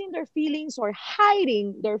expressing their feelings or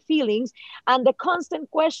hiding their feelings, and the constant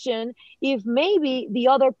question if maybe the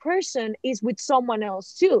other person is with someone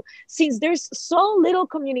else too. Since there's so little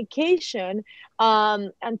communication,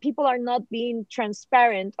 and people are not being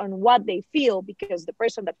transparent on what they feel, because the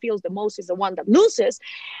person that feels the most is the one that loses.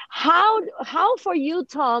 How for you,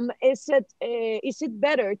 Tom, is it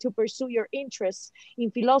better to pursue your interests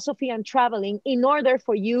in philosophy and traveling in order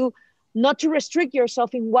for you not to restrict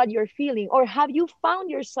yourself in what you're feeling? Or have you found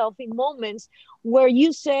yourself in moments where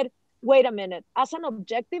you said, wait a minute, as an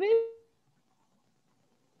objectivist,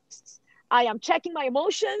 I am checking my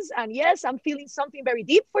emotions, and yes, I'm feeling something very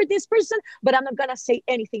deep for this person, but I'm not gonna say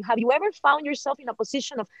anything. Have you ever found yourself in a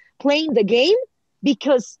position of playing the game?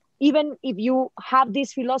 Because even if you have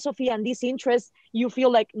this philosophy and this interest, you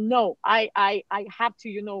feel like, no, I have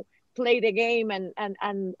to, play the game and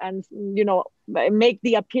make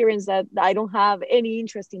the appearance that I don't have any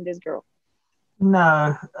interest in this girl.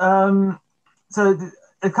 No. So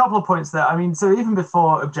a couple of points there. I mean, so even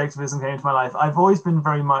before objectivism came into my life, I've always been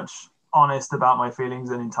very much honest about my feelings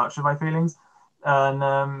and in touch with my feelings. And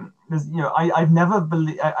I've never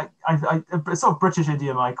believed. A sort of British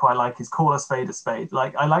idiom I quite like is call a spade a spade.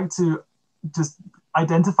 Like, I like to just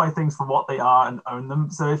identify things for what they are and own them.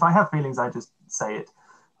 So if I have feelings, I just say it.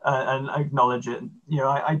 And acknowledge it.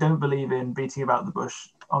 I don't believe in beating about the bush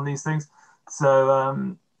on these things.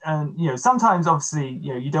 So, sometimes obviously,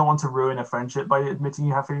 you don't want to ruin a friendship by admitting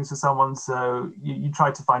you have feelings for someone. So you try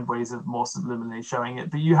to find ways of more subliminally showing it.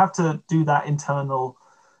 But you have to do that internal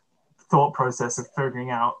thought process of figuring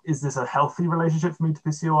out, is this a healthy relationship for me to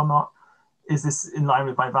pursue or not? Is this in line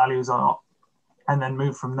with my values or not? And then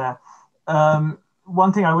move from there.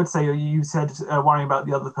 One thing I would say, you said worrying about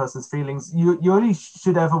the other person's feelings. You only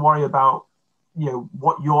should ever worry about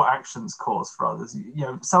what your actions cause for others.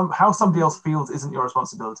 How somebody else feels isn't your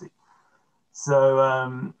responsibility.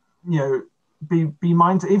 So be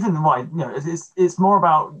mindful. Even it's more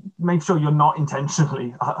about make sure you're not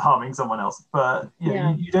intentionally harming someone else. But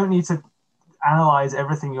you don't need to analyze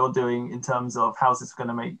everything you're doing in terms of how's this going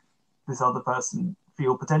to make this other person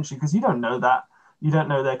feel potentially, because you don't know that. You don't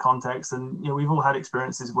know their context, and we've all had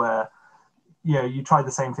experiences where you try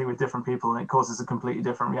the same thing with different people and it causes a completely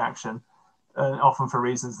different reaction, and often for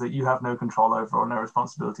reasons that you have no control over or no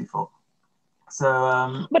responsibility for.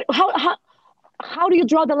 So but how do you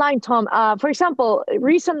draw the line, Tom? For example,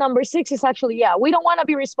 reason number 6 is actually, we don't want to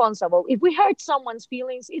be responsible. If we hurt someone's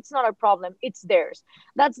feelings, it's not our problem, it's theirs.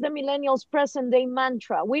 That's the millennials' present day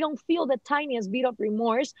mantra. We don't feel the tiniest bit of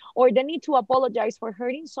remorse or the need to apologize for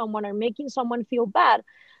hurting someone or making someone feel bad.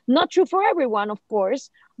 Not true for everyone, of course,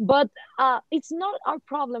 but it's not our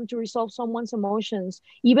problem to resolve someone's emotions,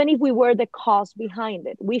 even if we were the cause behind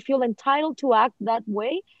it. We feel entitled to act that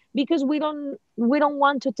way because we don't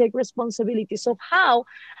want to take responsibility. So how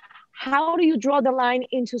do you draw the line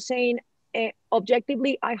into saying,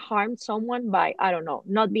 objectively, I harmed someone by, I don't know,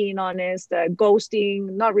 not being honest,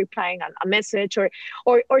 ghosting, not replying a message,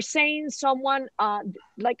 or saying someone,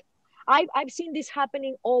 like, I've seen this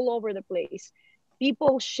happening all over the place.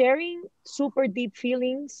 People sharing super deep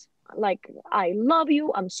feelings, like, I love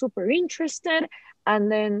you, I'm super interested,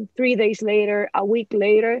 and then 3 days later, a week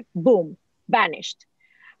later, boom, vanished.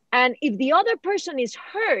 And if the other person is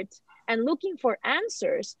hurt and looking for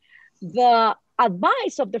answers, the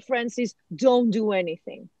advice of the friends is, don't do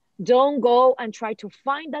anything. Don't go and try to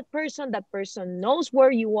find that person. That person knows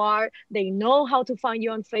where you are. They know how to find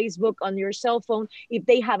you on Facebook, on your cell phone. If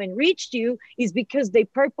they haven't reached you, it's because they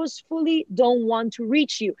purposefully don't want to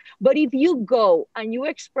reach you. But if you go and you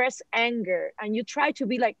express anger and you try to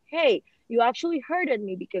be like, hey, you actually hurted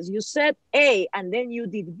me because you said A and then you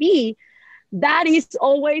did B, that is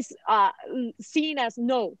always seen as,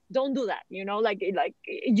 no, don't do that. Like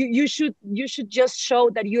you should just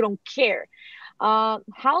show that you don't care.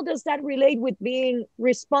 How does that relate with being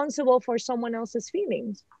responsible for someone else's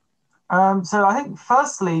feelings? So I think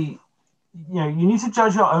firstly, you need to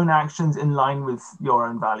judge your own actions in line with your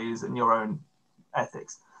own values and your own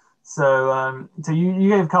ethics. So you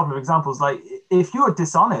gave a couple of examples. Like, if you are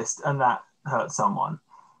dishonest and that hurts someone,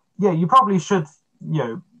 yeah, you probably should,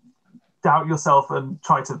 doubt yourself and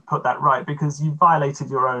try to put that right, because you violated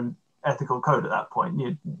your own ethical code at that point.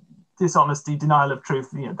 Dishonesty, denial of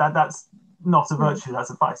truth, that's not a virtue,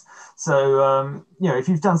 that's a vice. So if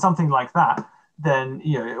you've done something like that, then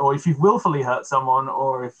or if you've willfully hurt someone,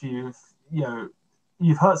 or if you've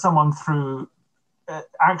hurt someone through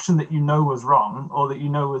action that was wrong or that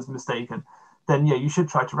was mistaken, then you should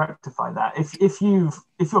try to rectify that. If you're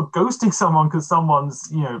ghosting someone because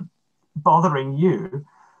someone's bothering you,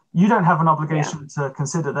 you don't have an obligation to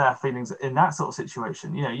consider their feelings in that sort of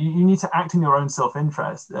situation. You need to act in your own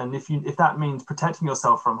self-interest, and if that means protecting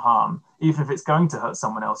yourself from harm, even if it's going to hurt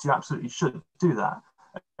someone else, you absolutely should do that.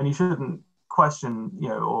 And you shouldn't question,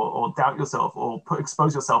 or doubt yourself, or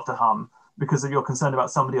expose yourself to harm because of your concern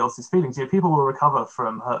about somebody else's feelings. People will recover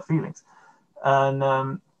from hurt feelings, and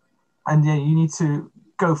you need to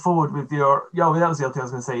go forward with your. That was the other thing I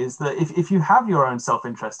was going to say, is that if you have your own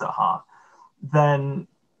self-interest at heart, then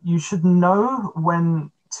you should know when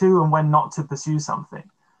to and when not to pursue something.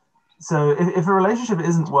 So if a relationship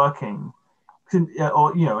isn't working,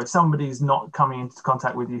 or if somebody's not coming into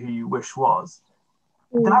contact with you who you wish was,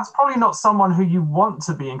 that's probably not someone who you want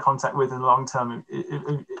to be in contact with in the long term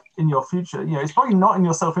in your future. It's probably not in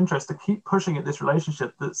your self-interest to keep pushing at this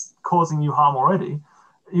relationship that's causing you harm already.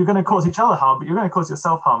 You're going to cause each other harm, but you're going to cause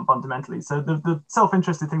yourself harm fundamentally. So the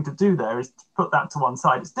self-interested thing to do there is to put that to one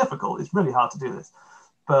side. It's difficult. It's really hard to do this.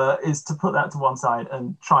 But is to put that to one side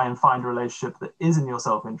and try and find a relationship that is in your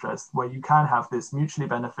self-interest, where you can have this mutually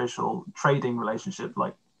beneficial trading relationship,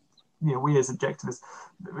 like we as objectivists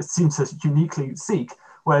seem to uniquely seek,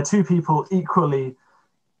 where two people equally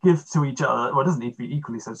give to each other. Well, it doesn't need to be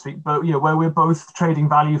equally, so to speak, but where we're both trading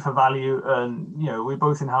value for value, and we're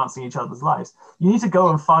both enhancing each other's lives. You need to go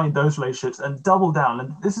and find those relationships and double down.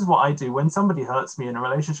 And this is what I do when somebody hurts me and a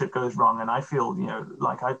relationship goes wrong, and I feel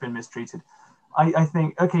like I've been mistreated. I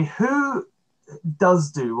think, okay, who does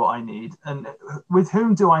do what I need, and with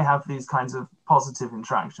whom do I have these kinds of positive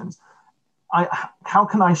interactions? How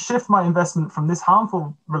can I shift my investment from this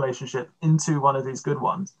harmful relationship into one of these good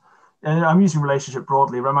ones? And I'm using relationship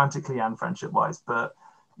broadly, romantically and friendship-wise, but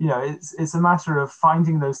it's a matter of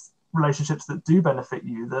finding those relationships that do benefit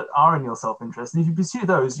you, that are in your self-interest. And if you pursue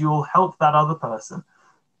those, you'll help that other person,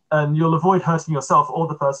 and you'll avoid hurting yourself or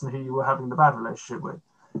the person who you were having the bad relationship with.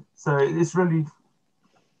 So it's really,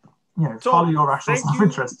 follow your rational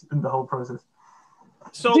self-interest in the whole process.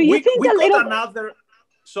 So we got another.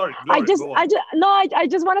 Sorry, Gloria, I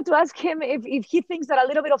just wanted to ask him if he thinks that a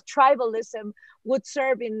little bit of tribalism would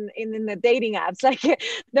serve in the dating apps, like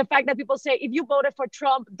the fact that people say, if you voted for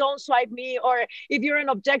Trump, don't swipe me, or if you're an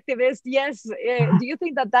objectivist, yes. Do you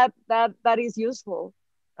think that is useful?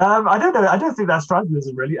 I don't know. I don't think that's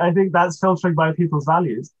tribalism, really. I think that's filtering by people's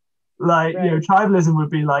values. Like, tribalism would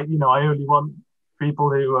be like, I only want people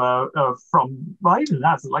who are from, well, even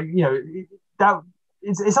that's like, that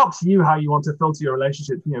it's up to you how you want to filter your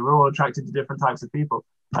relationship. We're all attracted to different types of people.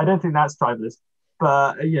 I don't think that's tribalist,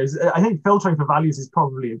 but I think filtering for values is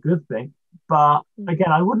probably a good thing. But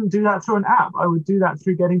again, I wouldn't do that through an app. I would do that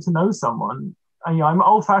through getting to know someone. And, I'm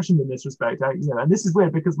old-fashioned in this respect. And this is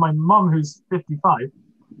weird because my mum, who's 55,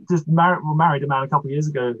 just married a man a couple of years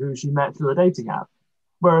ago who she met through a dating app.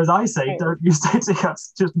 Whereas I say, don't use dating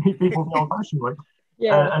apps, just meet people the old-fashioned way.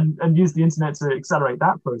 And use the internet to accelerate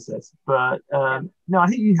that process. But no, I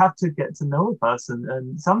think you have to get to know a person,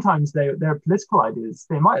 and sometimes their political ideas,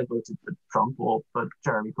 they might have voted for Trump or for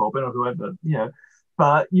Jeremy Corbyn or whoever,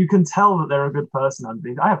 but you can tell that they're a good person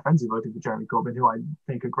underneath. I have friends who voted for Jeremy Corbyn who I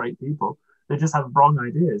think are great people. They just have wrong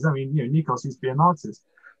ideas. I mean, Nikos used to be a Marxist.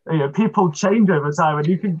 People change over time, and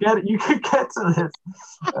you can get to this.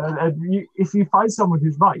 If you find someone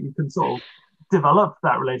who's right, you can sort of develop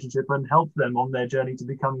that relationship and help them on their journey to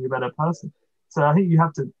becoming a better person. So I think you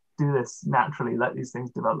have to do this naturally, let these things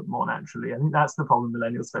develop more naturally. I think that's the problem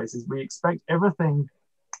millennials face, is we expect everything,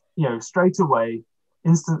 straight away,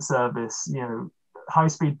 instant service,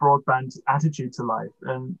 high-speed broadband attitude to life.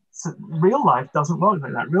 And so real life doesn't work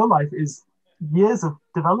like that. Real life is years of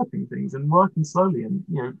developing things and working slowly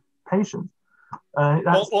and, patience.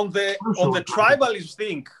 On the tribalist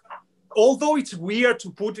thing, although it's weird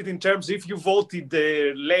to put it in terms, if you voted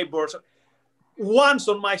the Labour, once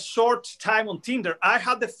on my short time on Tinder, I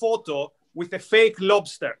had a photo with a fake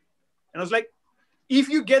lobster. And I was like, if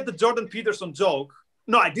you get the Jordan Peterson joke,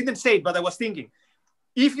 no, I didn't say it, but I was thinking,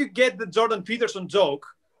 if you get the Jordan Peterson joke,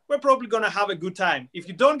 we're probably going to have a good time. If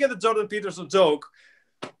you don't get the Jordan Peterson joke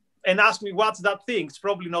and ask me what's that thing, it's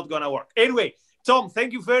probably not going to work. Anyway, Tom,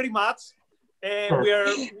 thank you very much. We are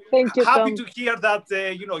happy to hear that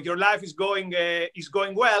your life is going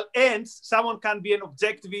well, and someone can be an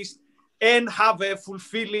objectivist and have a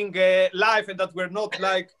fulfilling life, and that we're not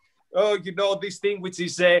like this thing which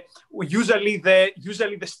is usually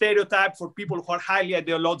the stereotype for people who are highly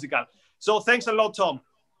ideological. So thanks a lot, Tom.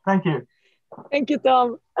 Thank you,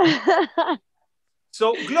 Tom.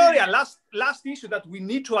 So Gloria, last issue that we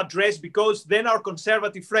need to address, because then our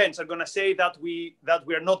conservative friends are going to say that we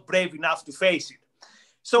are not brave enough to face it.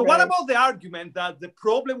 So what about the argument that the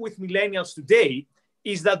problem with millennials today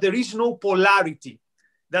is that there is no polarity,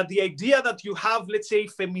 that the idea that you have, let's say,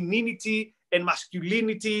 femininity and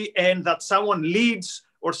masculinity, and that someone leads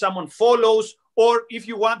or someone follows, or if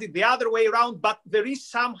you want it the other way around, but there is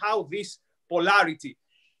somehow this polarity.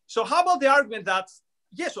 So how about the argument that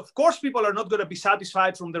yes, of course, people are not going to be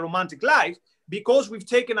satisfied from the romantic life because we've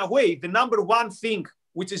taken away the number one thing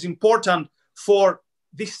which is important for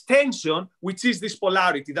this tension, which is this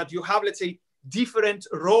polarity, that you have, let's say, different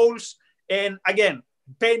roles. And again,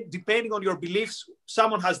 depending on your beliefs,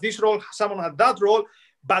 someone has this role, someone has that role,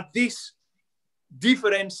 but this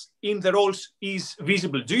difference in the roles is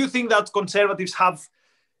visible. Do you think that conservatives have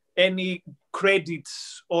any credit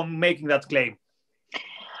on making that claim?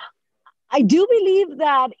 I do believe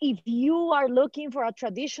that if you are looking for a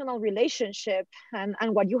traditional relationship and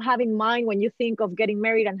what you have in mind when you think of getting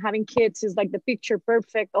married and having kids is like the picture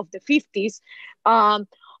perfect of the 50s,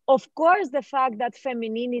 of course, the fact that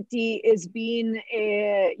femininity is being,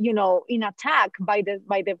 in attack by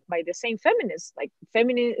the same feminists, like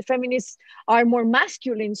feminists are more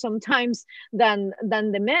masculine sometimes than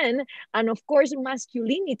the men, and of course,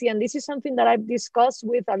 masculinity. And this is something that I've discussed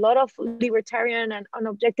with a lot of libertarian and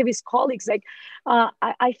objectivist colleagues. Like,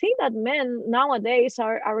 I think that men nowadays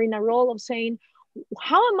are in a role of saying,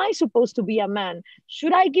 how am I supposed to be a man?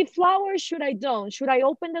 Should I give flowers? Should I don't? Should I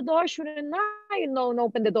open the door? Should I not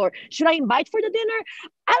open the door? Should I invite for the dinner?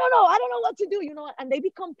 I don't know. I don't know what to do, and they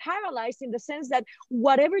become paralyzed in the sense that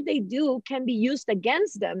whatever they do can be used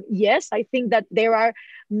against them. Yes, I think that there are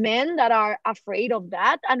men that are afraid of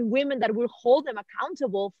that and women that will hold them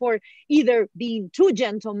accountable for either being too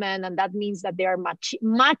gentlemen, and that means that they are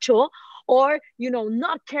macho, or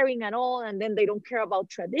not caring at all, and then they don't care about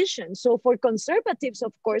tradition. So for conservatives,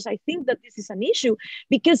 of course, I think that this is an issue,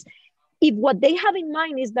 because if what they have in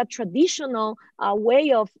mind is that traditional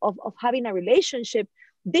way of having a relationship,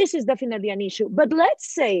 this is definitely an issue. But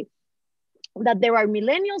let's say that there are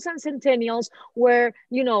millennials and centennials where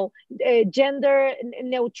gender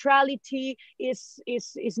neutrality is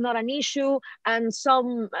not an issue, and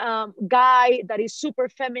some guy that is super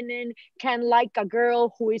feminine can like a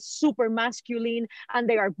girl who is super masculine, and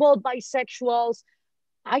they are both bisexuals.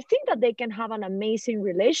 I think that they can have an amazing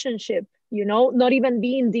relationship, not even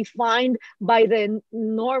being defined by the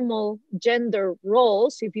normal gender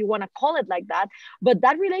roles, if you want to call it like that. But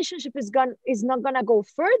that relationship is not going to go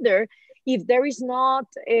further if there is not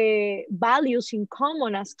values in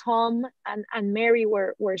common, as Tom and Mary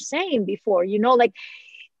were saying before.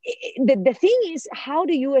 The thing is, how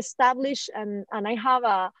do you establish, and I have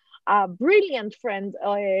a brilliant friend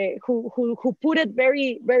who put it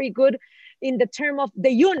very, very good in the term of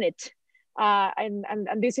the unit. and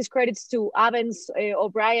this is credits to Avens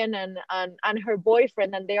O'Brien and her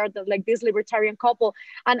boyfriend, and they are like this libertarian couple.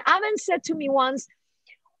 And Avens said to me once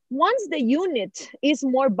the unit is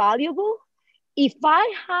more valuable, if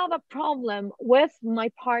I have a problem with my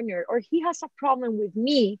partner or he has a problem with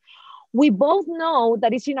me, we both know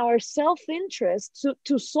that it's in our self-interest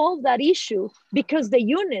to solve that issue, because the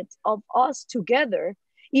unit of us together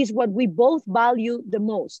is what we both value the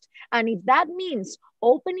most. And if that means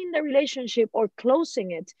opening the relationship or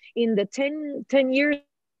closing it in the 10 years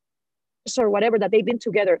or whatever that they've been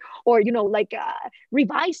together, or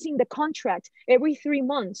revising the contract every 3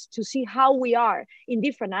 months to see how we are in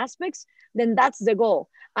different aspects, then that's the goal.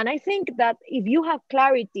 And I think that if you have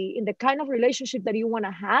clarity in the kind of relationship that you want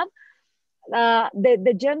to have,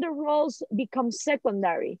 the gender roles become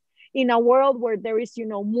secondary in a world where there is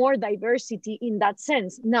more diversity in that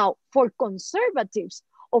sense. Now, for conservatives,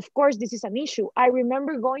 of course, this is an issue. I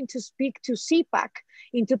remember going to speak to CPAC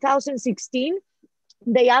in 2016.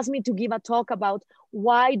 They asked me to give a talk about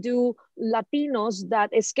why do Latinos that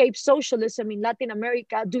escape socialism in Latin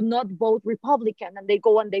America do not vote Republican, and they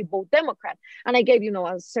go and they vote Democrat. And I gave,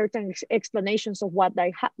 a certain explanations of what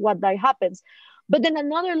that happens. But then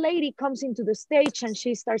another lady comes into the stage and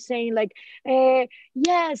she starts saying like,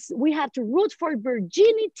 yes, we have to root for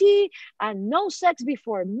virginity and no sex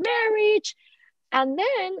before marriage. And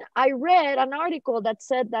then I read an article that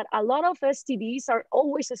said that a lot of STDs are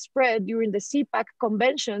always spread during the CPAC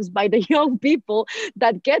conventions by the young people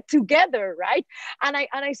that get together, right? And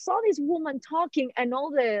I saw this woman talking, and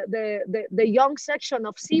all the young section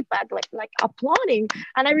of CPAC like applauding.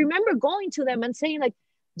 And I remember going to them and saying like,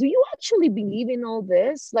 do you actually believe in all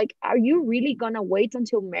this? Like, are you really gonna wait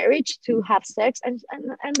until marriage to have sex? And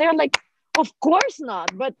they're like, of course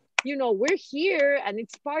not. But we're here, and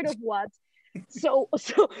it's part of what. So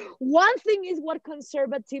one thing is what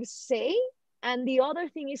conservatives say, and the other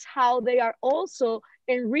thing is how they are also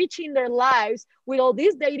enriching their lives with all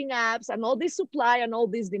these dating apps and all this supply and all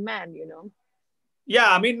this demand, Yeah,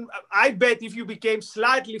 I mean, I bet if you became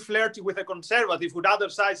slightly flirty with a conservative who the other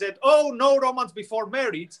side said, oh, no romance before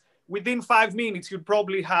marriage, within 5 minutes, you'd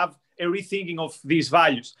probably have a rethinking of these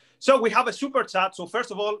values. So we have a super chat. So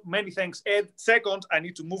first of all, many thanks, Ed. Second, I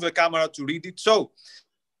need to move the camera to read it. So,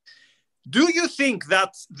 do you think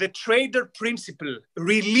that the trader principle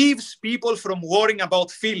relieves people from worrying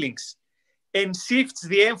about feelings and shifts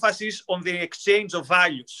the emphasis on the exchange of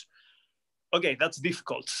values? Okay, that's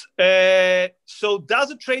difficult. So does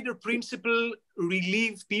the trader principle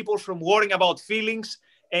relieve people from worrying about feelings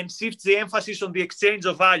and shifts the emphasis on the exchange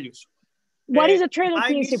of values? What is a trader my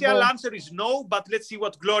principle? My initial answer is no, but let's see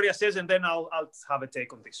what Gloria says, and then I'll have a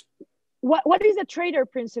take on this. What is a trader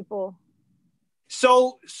principle?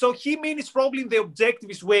 So he means probably in the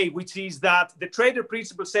objectivist way, which is that the trader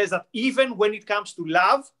principle says that even when it comes to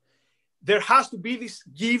love, there has to be this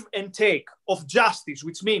give and take of justice,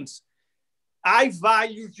 which means I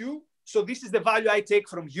value you, so this is the value I take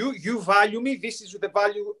from you. You value me, this is the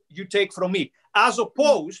value you take from me. As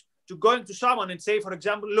opposed to going to someone and say, for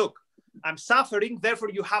example, look, I'm suffering, therefore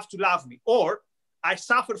you have to love me. Or I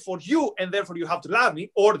suffer for you, and therefore you have to love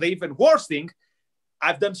me. Or the even worse thing,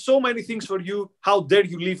 I've done so many things for you, how dare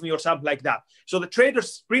you leave me, or something like that. So the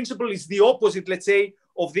trader's principle is the opposite, let's say,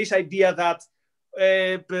 of this idea that,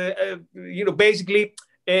 basically,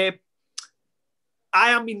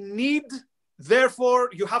 I am in need, therefore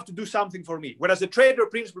you have to do something for me. Whereas the trader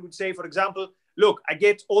principle would say, for example, look, I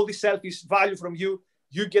get all this selfish value from you,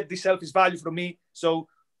 you get this selfish value from me, so,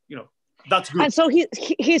 that's good. And so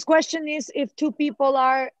his question is, if two people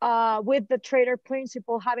are with the trader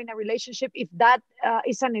principle having a relationship, if that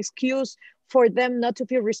is an excuse for them not to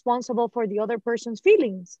feel responsible for the other person's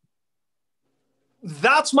feelings.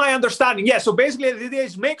 That's my understanding. Yeah. So basically the idea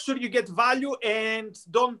is make sure you get value and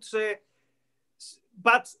don't,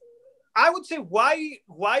 but I would say,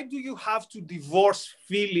 why do you have to divorce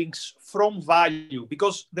feelings from value?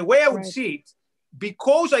 Because the way I would see it,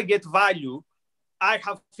 because I get value, I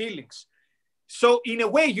have feelings. So in a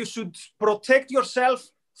way, you should protect yourself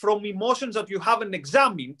from emotions that you haven't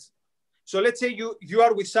examined. So let's say you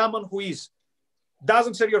are with someone who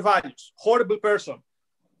doesn't share your values, horrible person,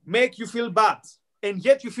 make you feel bad, and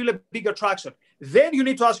yet you feel a big attraction. Then you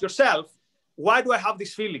need to ask yourself, why do I have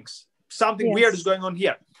these feelings? Something weird is going on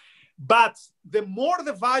here. But the more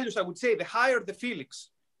the values, I would say, the higher the feelings,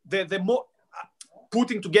 the more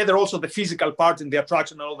putting together also the physical part and the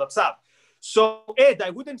attraction and all that stuff. So Ed,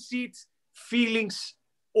 I wouldn't see it feelings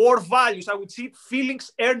or values. I would see it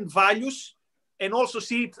feelings earn values, and also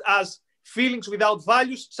see it as feelings without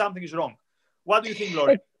values. Something is wrong. What do you think,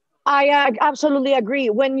 Gloria? I absolutely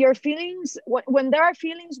agree. When your feelings, when there are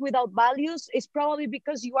feelings without values, it's probably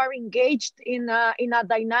because you are engaged in a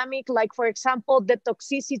dynamic, like for example, the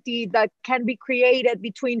toxicity that can be created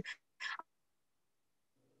between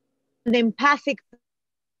an empathic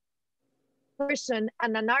person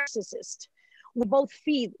and a narcissist. We both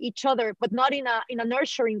feed each other, but not in a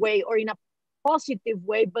nurturing way or in a positive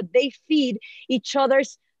way, but they feed each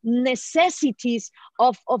other's necessities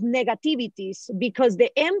of negativities, because the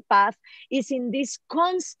empath is in this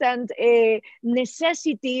constant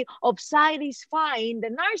necessity of satisfying the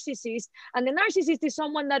narcissist, and the narcissist is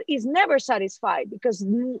someone that is never satisfied, because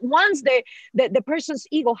once the person's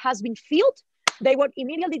ego has been filled, they would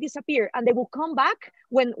immediately disappear, and they will come back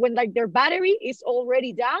when like their battery is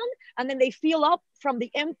already down, and then they fill up from the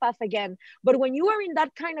empath again. But when you are in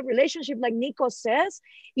that kind of relationship, like Nico says,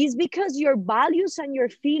 is because your values and your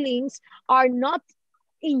feelings are not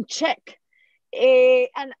in check.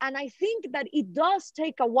 And I think that it does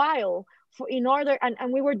take a while for, in order,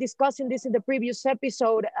 and we were discussing this in the previous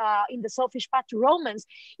episode, in the Selfish Path to Romance,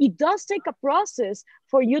 it does take a process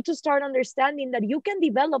for you to start understanding that you can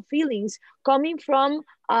develop feelings coming from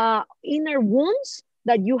inner wounds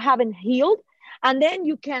that you haven't healed, and then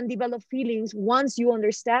you can develop feelings once you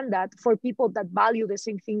understand that, for people that value the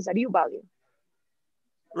same things that you value.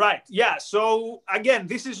 Right. Yeah. So again,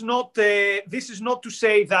 this is not to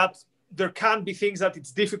say that there can be things that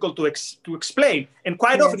it's difficult to explain. And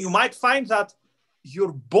quite often you might find that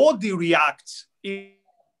your body reacts in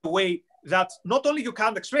a way that not only you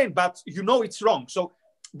can't explain, but you know it's wrong. So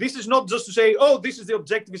this is not just to say, oh, this is the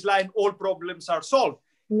objectivist line, all problems are solved.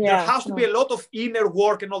 There has to be a lot of inner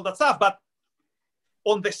work and all that stuff. But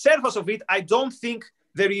on the surface of it, I don't think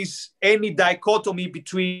there is any dichotomy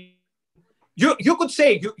between. You could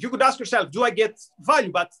say, you could ask yourself, do I get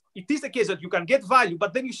value? But it is the case that you can get value,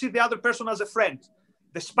 but then you see the other person as a friend.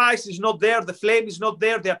 The spice is not there, the flame is not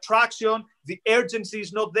there, the attraction, the urgency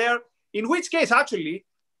is not there. In which case, actually,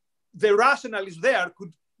 the rational is there,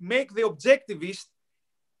 could make the objectivist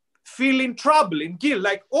feel in trouble, in guilt,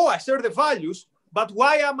 like, oh, I share the values, but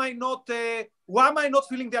why am I not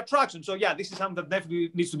feeling the attraction? So yeah, this is something that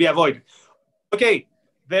definitely needs to be avoided. Okay.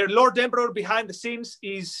 The Lord Emperor behind the scenes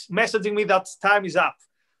is messaging me that time is up.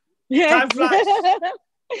 Yes. Time flies.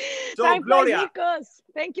 So, time Gloria, flies, Nikos.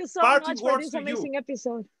 Thank you so much for this amazing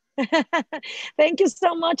episode. Thank you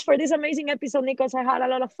so much for this amazing episode, Nikos. I had a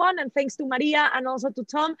lot of fun, and thanks to Maria and also to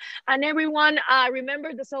Tom and everyone.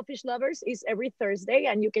 Remember, the Selfish Lovers is every Thursday,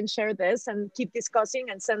 and you can share this and keep discussing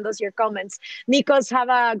and send us your comments. Nikos, have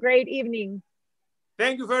a great evening.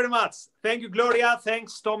 Thank you very much. Thank you, Gloria.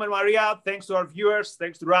 Thanks, Tom and Maria. Thanks to our viewers.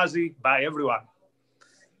 Thanks to Razi. Bye, everyone.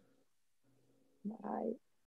 Bye.